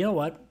you know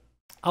what?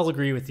 I'll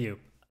agree with you.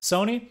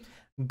 Sony,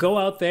 go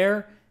out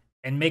there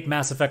and make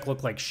Mass Effect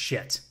look like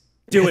shit.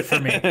 Do it for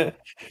me.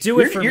 Do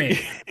it for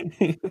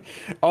me.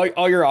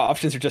 All your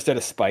options are just out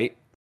of spite.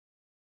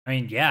 I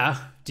mean, yeah.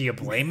 Do you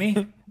blame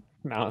me?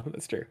 No,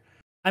 that's true.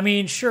 I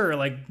mean, sure,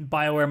 like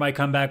BioWare might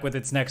come back with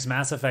its next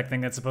Mass Effect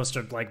thing that's supposed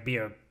to like be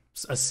a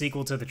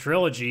sequel to the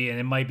trilogy, and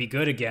it might be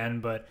good again,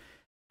 but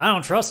I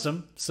don't trust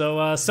them. So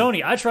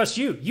Sony, I trust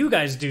you. You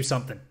guys do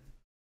something.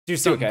 Do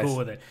something cool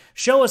with it.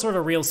 Show us what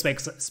a real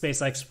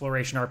space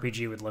exploration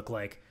RPG would look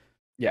like.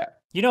 Yeah.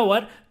 You know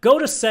what? Go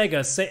to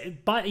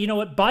Sega. Buy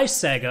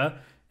Sega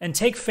and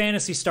take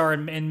Phantasy Star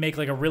and make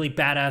like a really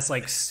badass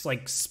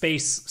like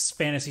space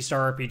Phantasy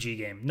Star RPG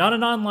game. Not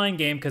an online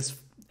game, because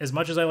as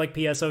much as I like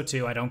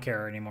PSO2, I don't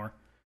care anymore.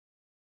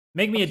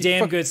 Make me a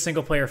damn good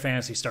single player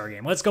Phantasy Star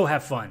game. Let's go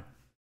have fun.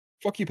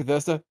 Fuck you,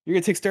 Bethesda. You're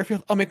gonna take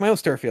Starfield? I'll make my own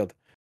Starfield.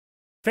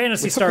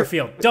 Fantasy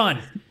Starfield.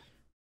 Done.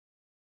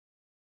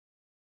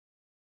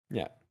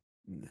 Yeah.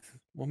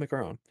 We'll make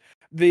our own.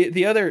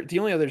 The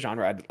only other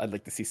genre I'd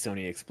like to see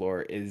Sony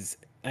explore is,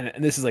 and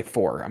this is like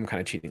 4. I'm kind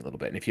of cheating a little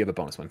bit, and if you have a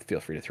bonus one, feel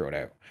free to throw it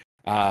out.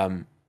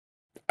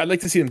 I'd like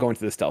to see them go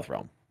into the stealth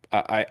realm.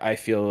 I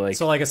feel like,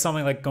 so like it's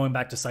something like going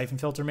back to Siphon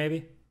Filter,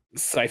 maybe.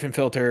 Siphon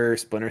Filter,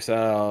 Splinter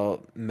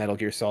Cell, Metal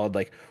Gear Solid.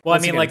 Like, well, I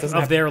mean, like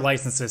of their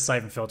licenses,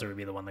 Siphon Filter would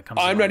be the one that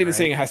comes. I'm not even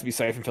saying it has to be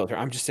Siphon Filter.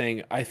 I'm just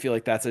saying I feel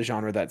like that's a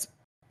genre that's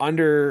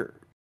under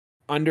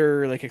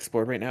like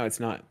explored right now. It's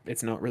not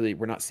really,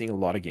 we're not seeing a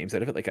lot of games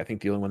out of it. Like, I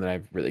think the only one that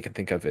I really can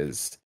think of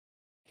is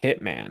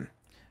Hitman,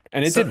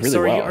 and it did really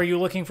well. Are you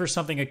looking for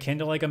something akin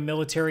to like a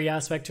military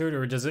aspect to it,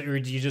 or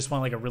do you just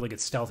want like a really good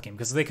stealth game?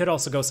 Because they could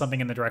also go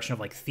something in the direction of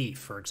like Thief,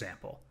 for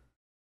example.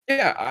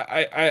 Yeah,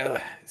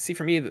 I see.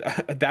 For me,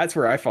 that's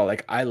where I fall.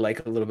 Like, I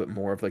like a little bit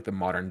more of like the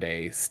modern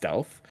day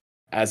stealth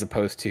as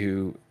opposed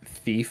to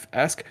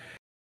Thief-esque.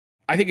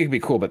 I think it could be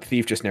cool, but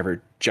Thief just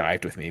never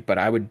jived with me. But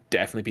I would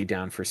definitely be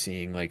down for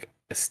seeing like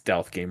a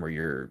stealth game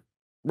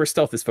where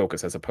stealth is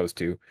focused as opposed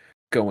to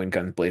going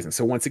guns blazing.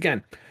 So once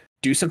again,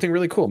 do something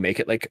really cool. Make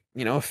it like,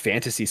 a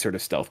fantasy sort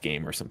of stealth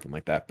game or something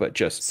like that. But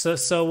just so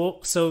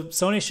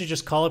Sony should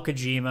just call up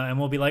Kojima and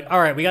we'll be like, all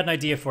right, we got an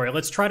idea for you.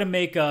 Let's try to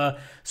make a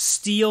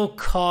Steel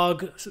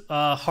Cog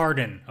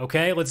Harden.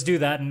 Okay, let's do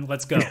that and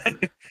let's go.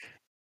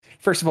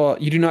 First of all,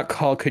 you do not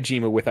call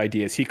Kojima with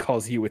ideas. He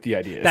calls you with the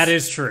ideas. That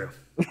is true.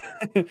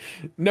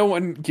 No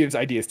one gives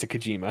ideas to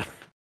Kojima.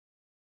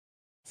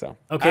 So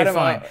okay, Adam,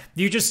 fine.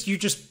 You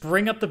just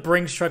bring up the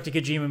Brinks truck to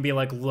Kojima and be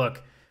like,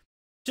 look,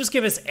 just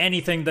give us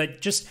anything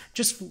that just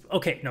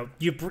okay. No,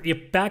 you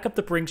back up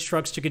the Brinks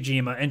trucks to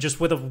Kojima and just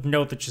with a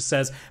note that just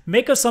says,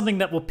 make us something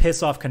that will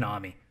piss off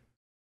Konami.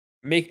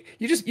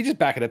 You just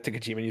back it up to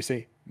Kojima and you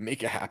say,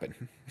 make it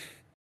happen.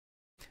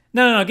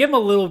 No. Give him a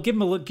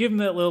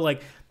little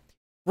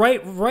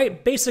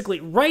like, basically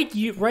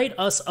write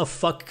us a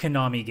fuck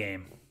Konami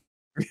game.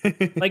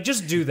 Like,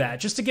 just do that,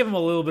 just to give him a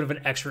little bit of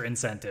an extra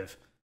incentive.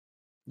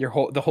 The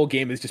whole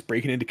game is just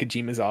breaking into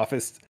Kojima's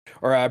office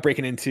or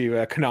breaking into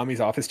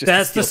Konami's office.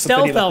 That's the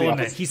stealth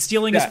element. He's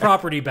stealing his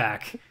property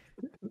back.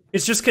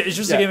 It's just a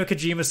game of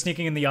Kojima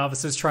sneaking in the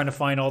offices trying to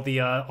find all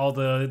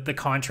the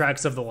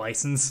contracts of the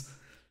license.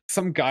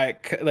 Some guy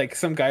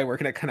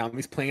working at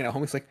Konami's playing it at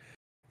home. He's like,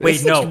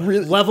 wait, no.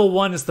 Level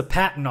 1 is the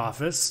patent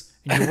office.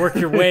 And you work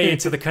your way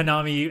into the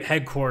Konami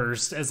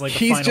headquarters as like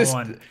the final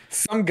one.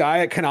 Some guy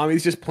at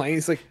Konami's just playing.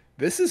 He's like,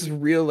 this is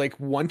real, like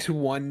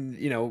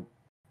 1-to-1,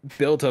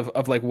 built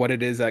of like what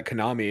it is at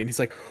Konami, and he's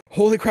like,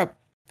 holy crap,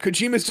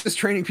 Kojima's just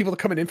training people to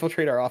come and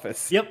infiltrate our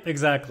office. Yep,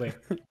 exactly.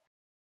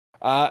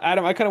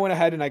 Adam, I kind of went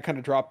ahead and I kind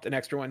of dropped an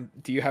extra one.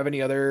 Do you have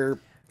any other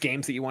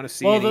games that you want to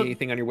see?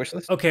 Anything on your wish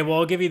list? Okay, well,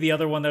 I'll give you the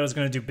other one that I was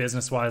going to do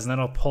business-wise, and then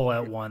I'll pull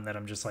out one that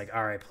I'm just like,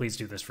 all right, please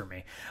do this for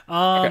me.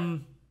 Okay.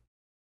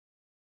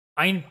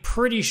 I'm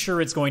pretty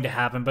sure it's going to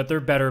happen, but there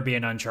better be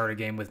an Uncharted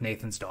game with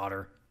Nathan's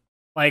daughter.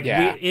 Like,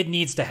 it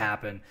needs to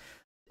happen.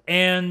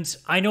 And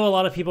I know a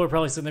lot of people are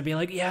probably sitting there being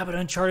like, yeah, but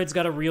Uncharted's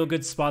got a real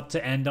good spot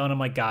to end on. I'm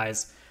like,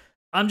 guys,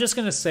 I'm just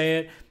going to say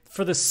it.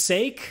 For the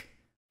sake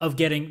of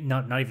getting,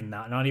 not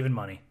even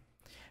money.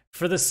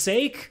 For the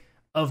sake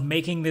of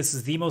making this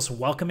the most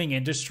welcoming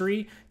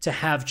industry, to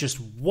have just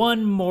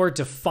one more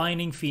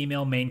defining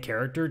female main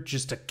character,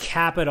 just to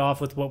cap it off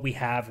with what we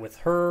have with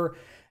her,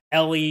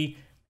 Ellie,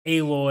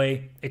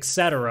 Aloy,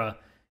 etc.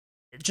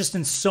 Just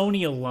in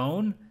Sony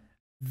alone,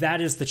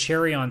 that is the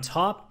cherry on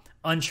top.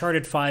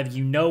 Uncharted 5,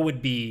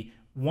 would be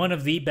one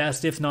of the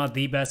best, if not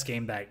the best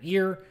game that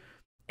year.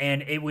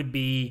 And it would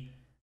be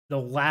the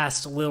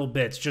last little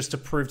bits just to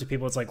prove to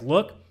people, it's like,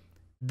 look,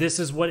 this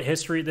is what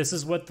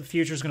the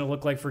future is going to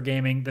look like for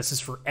gaming. This is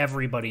for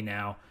everybody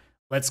now.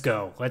 Let's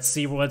go. Let's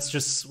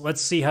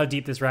see how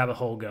deep this rabbit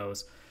hole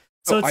goes.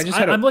 So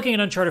I'm looking at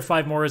Uncharted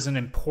 5 more as an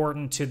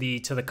important to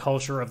the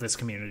culture of this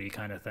community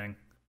kind of thing.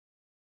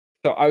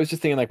 So I was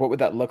just thinking, like, what would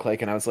that look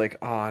like? And I was like,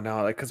 oh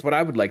no, like, because what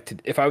I would like to,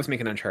 if I was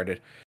making Uncharted,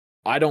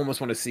 I'd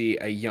almost want to see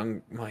a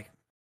young, like,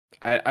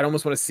 I'd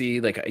almost want to see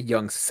like a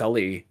young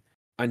Sully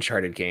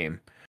Uncharted game.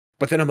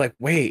 But then I'm like,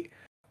 wait,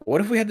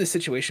 what if we had this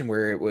situation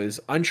where it was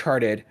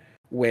Uncharted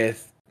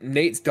with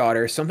Nate's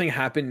daughter? Something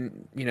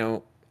happened,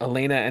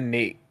 Elena and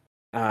Nate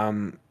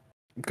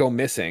go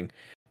missing,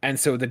 and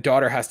so the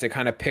daughter has to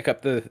kind of pick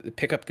up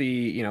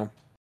the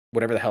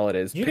whatever the hell it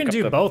is. You can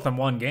do both in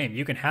one game.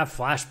 You can have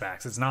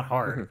flashbacks. It's not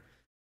hard. Mm-hmm.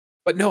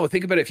 But no,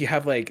 think about it. If you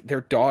have like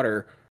their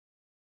daughter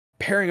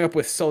pairing up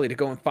with Sully to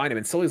go and find him,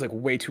 and Sully's like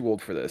way too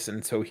old for this,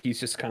 and so he's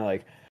just kind of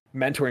like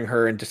mentoring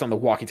her and just on the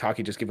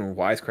walkie-talkie, just giving her a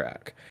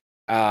wisecrack.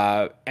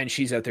 And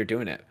she's out there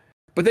doing it.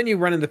 But then you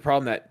run into the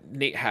problem that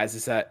Nate has,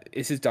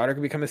 is his daughter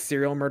going to become a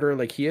serial murderer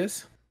like he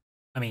is?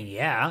 I mean,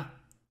 yeah.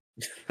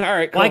 All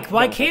right.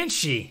 Why can't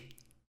she?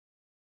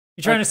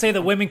 You're trying to say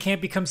that women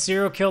can't become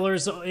serial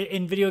killers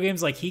in video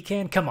games like he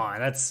can? Come on,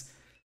 that's...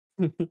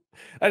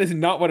 That is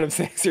not what I'm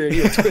saying, sir.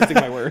 You're twisting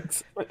my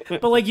words.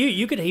 But like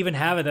you could even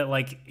have it that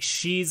like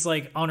she's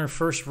like on her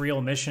first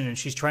real mission and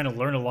she's trying to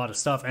learn a lot of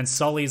stuff, and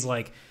Sully's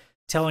like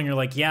telling her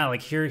like, yeah,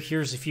 like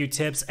here's a few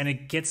tips, and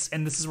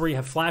this is where you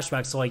have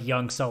flashbacks to like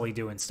young Sully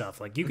doing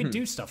stuff. Like you can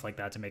do stuff like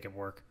that to make it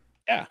work.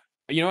 Yeah,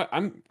 you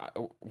know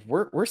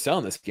what? We're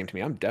selling this game to me.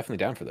 I'm definitely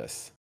down for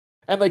this.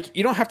 And like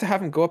you don't have to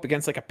have him go up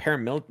against like a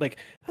paramilitary. Like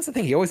that's the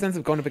thing. He always ends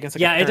up going up against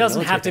like it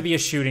doesn't have to be a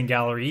shooting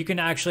gallery. You can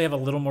actually have a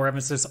little more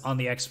emphasis on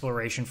the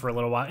exploration for a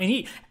little while. And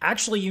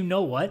you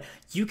know what?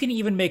 You can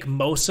even make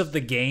most of the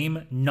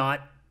game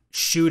not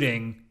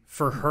shooting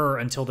for her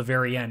until the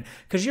very end.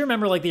 Because you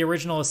remember like the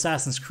original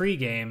Assassin's Creed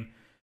game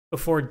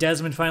before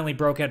Desmond finally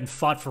broke out and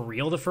fought for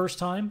real the first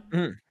time?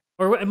 Mm.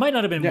 Or it might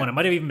not have been one. It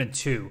might have even been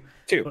two.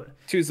 Two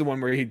is the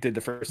one where he did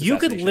the first. You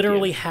could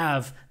literally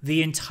have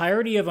the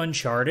entirety of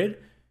Uncharted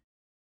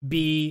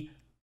be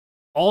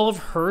all of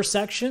her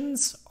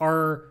sections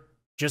are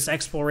just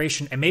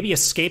exploration and maybe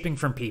escaping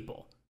from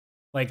people.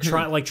 Like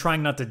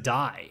trying not to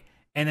die.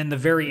 And then the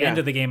very end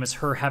of the game is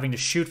her having to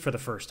shoot for the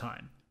first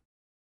time.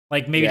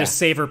 Like maybe to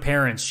save her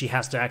parents, she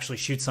has to actually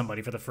shoot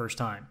somebody for the first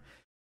time.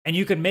 And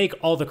you could make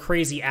all the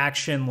crazy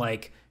action,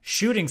 like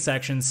shooting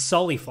sections,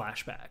 Sully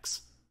flashbacks.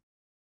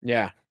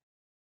 Yeah.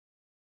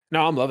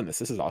 No, I'm loving this.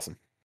 This is awesome.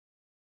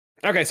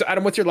 Okay, so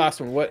Adam, what's your last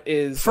one? What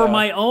is for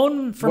my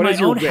own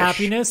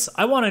happiness?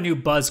 I want a new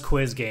Buzz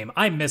quiz game.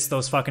 I miss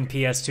those fucking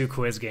PS2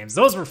 quiz games.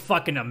 Those were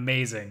fucking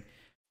amazing.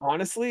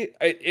 Honestly,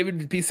 it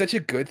would be such a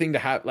good thing to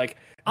have. Like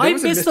I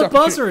miss the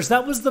buzzers.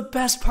 That was the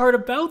best part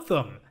about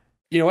them.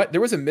 You know what?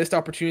 There was a missed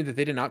opportunity that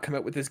they did not come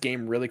out with this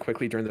game really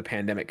quickly during the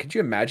pandemic. Could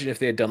you imagine if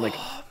they had done like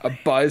a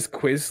Buzz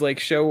quiz like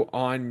show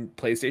on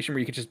PlayStation where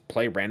you could just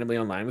play randomly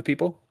online with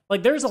people?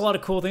 Like there's a lot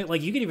of cool things.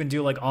 Like you could even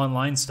do like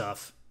online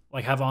stuff.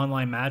 Like have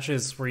online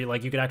matches where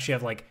you could actually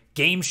have like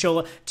game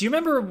show. Do you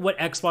remember what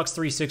Xbox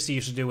 360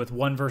 used to do with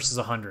 1 versus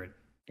 100?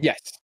 Yes.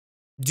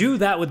 Do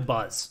that with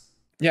Buzz.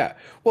 Yeah.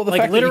 Well,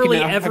 like literally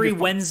every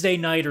Wednesday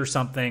night or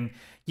something,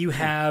 you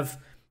have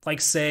like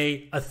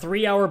say a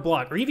 3-hour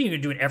block, or even you can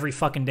do it every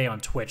fucking day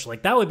on Twitch.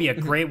 Like that would be a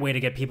great way to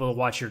get people to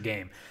watch your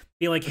game.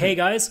 Be like, hey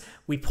guys,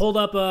 we pulled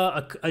up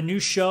a new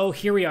show.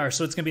 Here we are.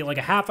 So it's gonna be like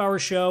a half-hour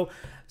show.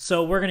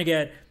 So we're gonna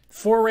get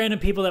 4 random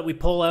people that we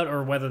pull out,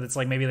 or whether it's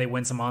like maybe they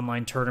win some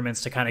online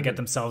tournaments to kind of get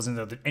themselves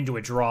into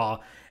a draw,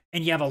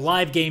 and you have a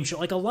live game show,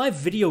 like a live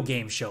video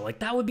game show. Like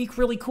that would be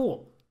really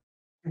cool.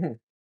 Mm-hmm.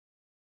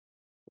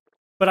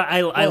 But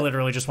I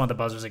literally just want the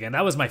buzzers again.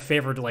 That was my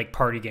favorite like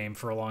party game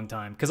for a long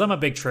time because I'm a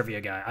big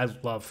trivia guy. I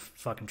love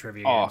fucking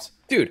trivia games.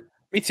 Dude,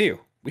 me too.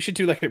 We should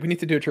do we need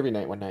to do a trivia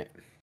night one night.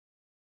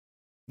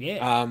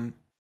 Yeah.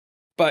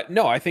 But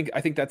no, I think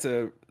that's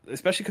a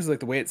especially because like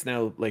the way it's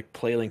now like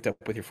play linked up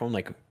with your phone,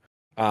 like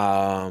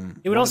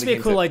it would also be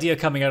a cool idea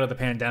coming out of the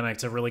pandemic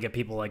to really get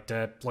people like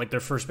to like their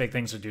first big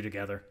things to do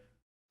together.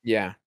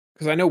 Yeah,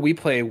 because I know we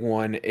play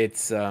one.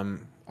 It's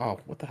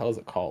what the hell is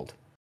it called?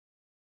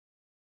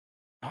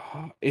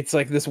 It's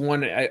like this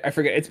one. I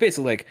forget. It's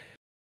basically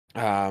like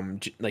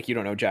you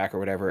don't know Jack or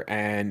whatever,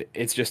 and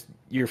it's just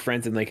your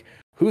friends and like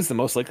who's the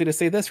most likely to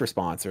say this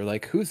response, or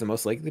like who's the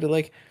most likely to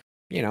like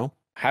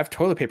have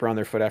toilet paper on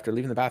their foot after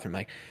leaving the bathroom,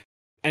 like.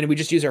 And we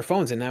just use our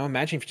phones. And now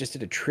imagine if you just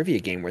did a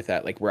trivia game with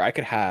that, like where I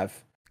could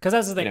have. Because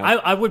that's the thing.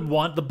 I would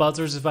want the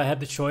buzzers if I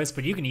had the choice,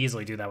 but you can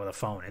easily do that with a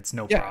phone. It's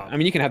no problem. I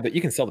mean,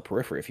 you can sell the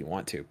periphery if you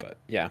want to, but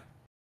yeah,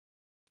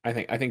 I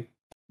think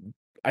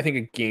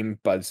a game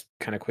buzz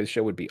kind of quiz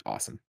show would be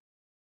awesome.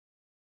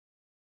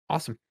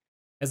 Awesome.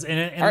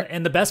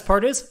 And the best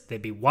part is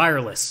they'd be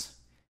wireless.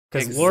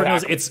 Because Lord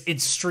knows it's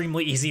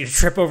extremely easy to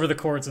trip over the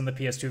cords in the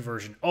PS2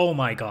 version. Oh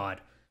my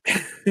god.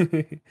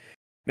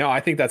 No,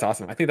 I think that's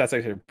awesome. I think that's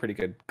actually a pretty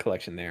good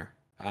collection there.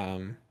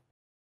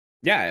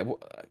 Yeah,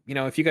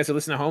 if you guys are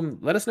listening at home,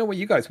 let us know what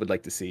you guys would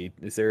like to see.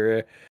 Is there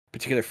a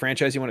particular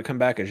franchise you want to come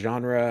back, a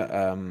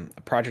genre,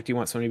 a project you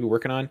want Sony to be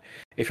working on?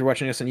 If you're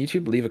watching us on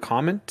YouTube, leave a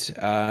comment.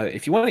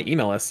 If you want to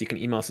email us, you can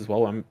email us as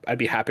well. I'd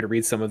be happy to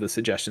read some of the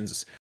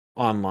suggestions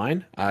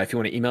online. If you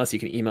want to email us, you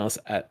can email us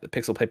at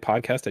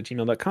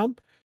pixelplaypodcast@gmail.com.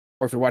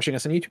 Or if you're watching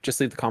us on YouTube, just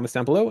leave the comments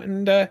down below.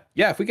 And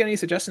if we get any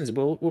suggestions,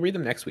 we'll read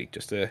them next week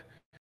just to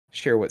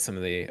share what some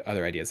of the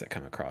other ideas that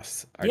come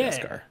across our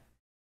desk are.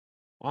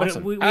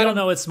 Awesome. But we all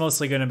know it's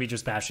mostly going to be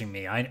just bashing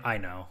me. I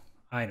know.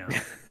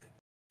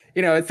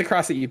 It's the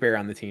cross that you bear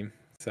on the team.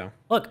 So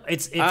look,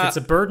 if it's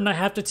a burden I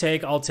have to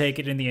take, I'll take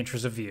it in the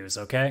interest of views.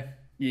 Okay.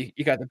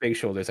 You got the big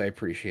shoulders. I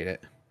appreciate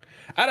it.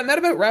 Adam, that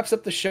about wraps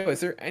up the show. Is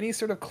there any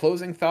sort of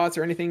closing thoughts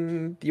or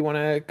anything you want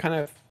to kind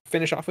of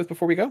finish off with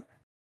before we go?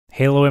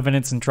 Halo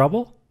Infinite's in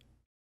trouble.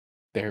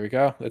 There we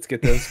go. Let's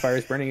get those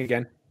fires burning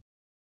again.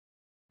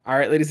 All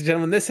right, ladies and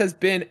gentlemen, this has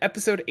been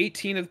episode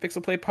 18 of the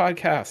PixelPlay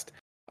Podcast.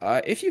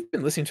 If you've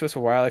been listening to us for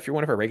a while, if you're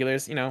one of our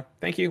regulars,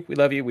 thank you. We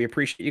love you. We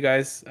appreciate you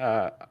guys.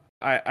 I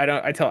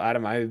tell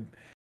Adam I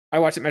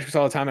watch the metrics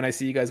all the time, and I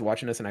see you guys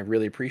watching us, and I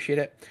really appreciate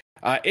it.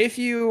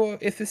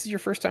 If this is your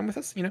first time with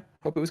us,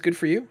 hope it was good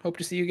for you. Hope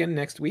to see you again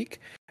next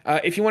week.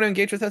 If you want to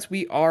engage with us,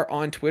 we are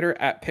on Twitter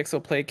at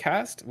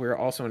PixelPlayCast. We're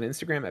also on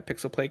Instagram at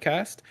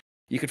PixelPlayCast.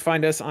 You could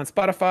find us on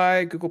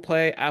Spotify, Google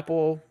Play,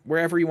 Apple,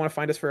 wherever you want to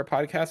find us for a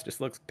podcast.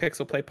 Just look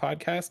PixelPlay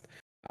Podcast.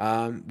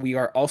 We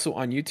are also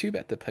on YouTube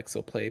at the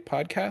PixelPlay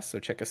Podcast, so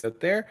check us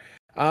out there.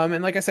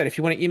 And like I said, if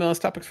you want to email us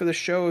topics for the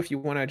show, if you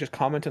want to just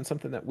comment on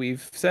something that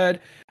we've said,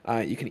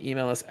 you can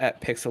email us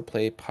at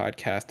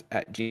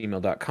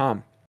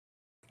pixelplaypodcast@gmail.com.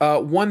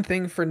 One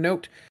thing for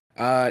note,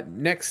 not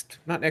next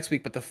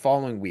week, but the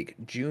following week,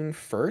 June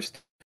 1st,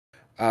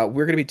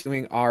 we're going to be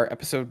doing our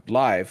episode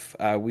live.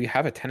 We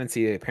have a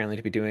tendency apparently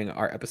to be doing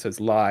our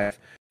episodes live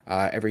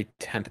every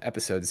 10th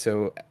episode.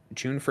 So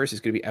June 1st is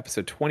going to be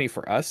episode 20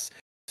 for us.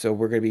 So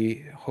we're going to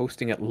be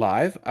hosting it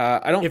live.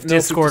 I don't know if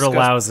Discord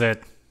allows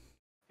it.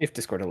 If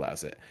Discord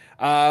allows it.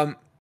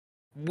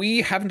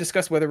 We haven't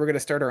discussed whether we're going to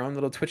start our own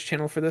little Twitch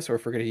channel for this or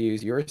if we're going to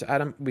use yours,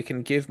 Adam. We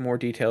can give more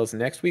details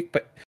next week,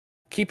 but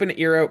keep an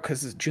ear out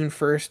because June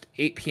 1st,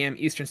 8 p.m.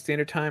 Eastern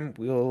Standard Time,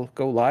 we'll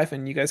go live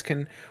and you guys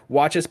can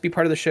watch us, be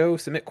part of the show,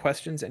 submit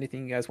questions,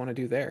 anything you guys want to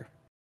do there.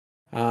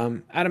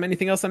 Adam,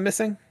 anything else I'm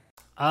missing?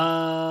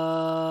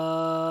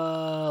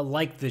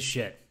 Like this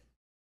shit.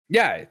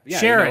 Yeah.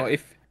 Share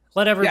it.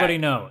 Let everybody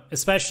know.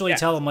 Especially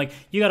tell them, like,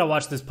 you got to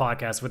watch this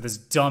podcast with this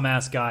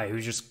dumbass guy who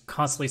just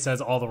constantly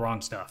says all the wrong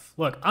stuff.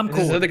 Look, I'm cool.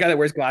 There's another guy that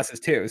wears glasses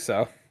too,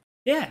 so.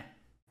 Yeah.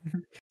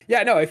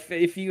 Yeah, no,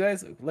 if you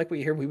guys like what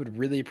you hear, we would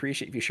really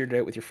appreciate if you shared it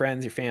out with your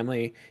friends, your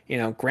family.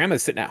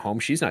 Grandma's sitting at home.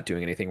 She's not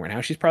doing anything right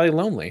now. She's probably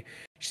lonely.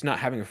 She's not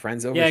having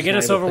friends over. Yeah, get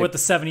us over with the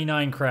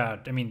 79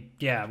 crowd. I mean,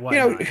 yeah, why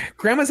not?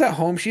 Grandma's at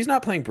home. She's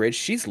not playing bridge.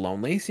 She's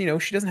lonely. So,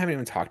 she doesn't have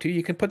anyone to talk to.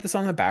 You can put this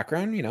on the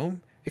background,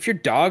 If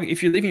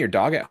you're leaving your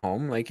dog at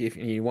home, like if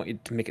you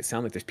want to make it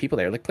sound like there's people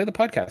there, like play the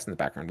podcast in the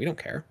background. We don't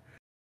care.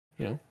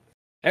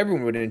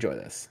 Everyone would enjoy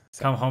this.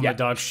 So, come home, the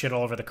dog shit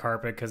all over the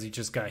carpet because he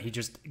just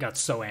got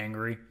so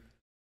angry.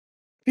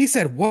 He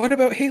said, "What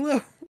about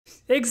Halo?"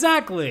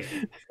 Exactly.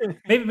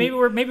 maybe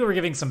we're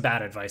giving some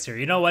bad advice here.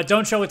 You know what?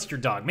 Don't show it to your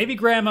dog. Maybe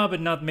grandma, but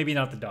maybe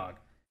not the dog.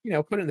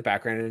 Put it in the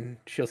background, and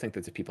she'll think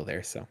there's people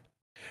there. So,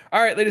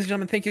 all right, ladies and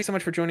gentlemen, thank you so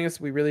much for joining us.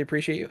 We really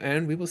appreciate you,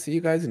 and we will see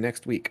you guys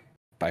next week.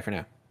 Bye for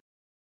now.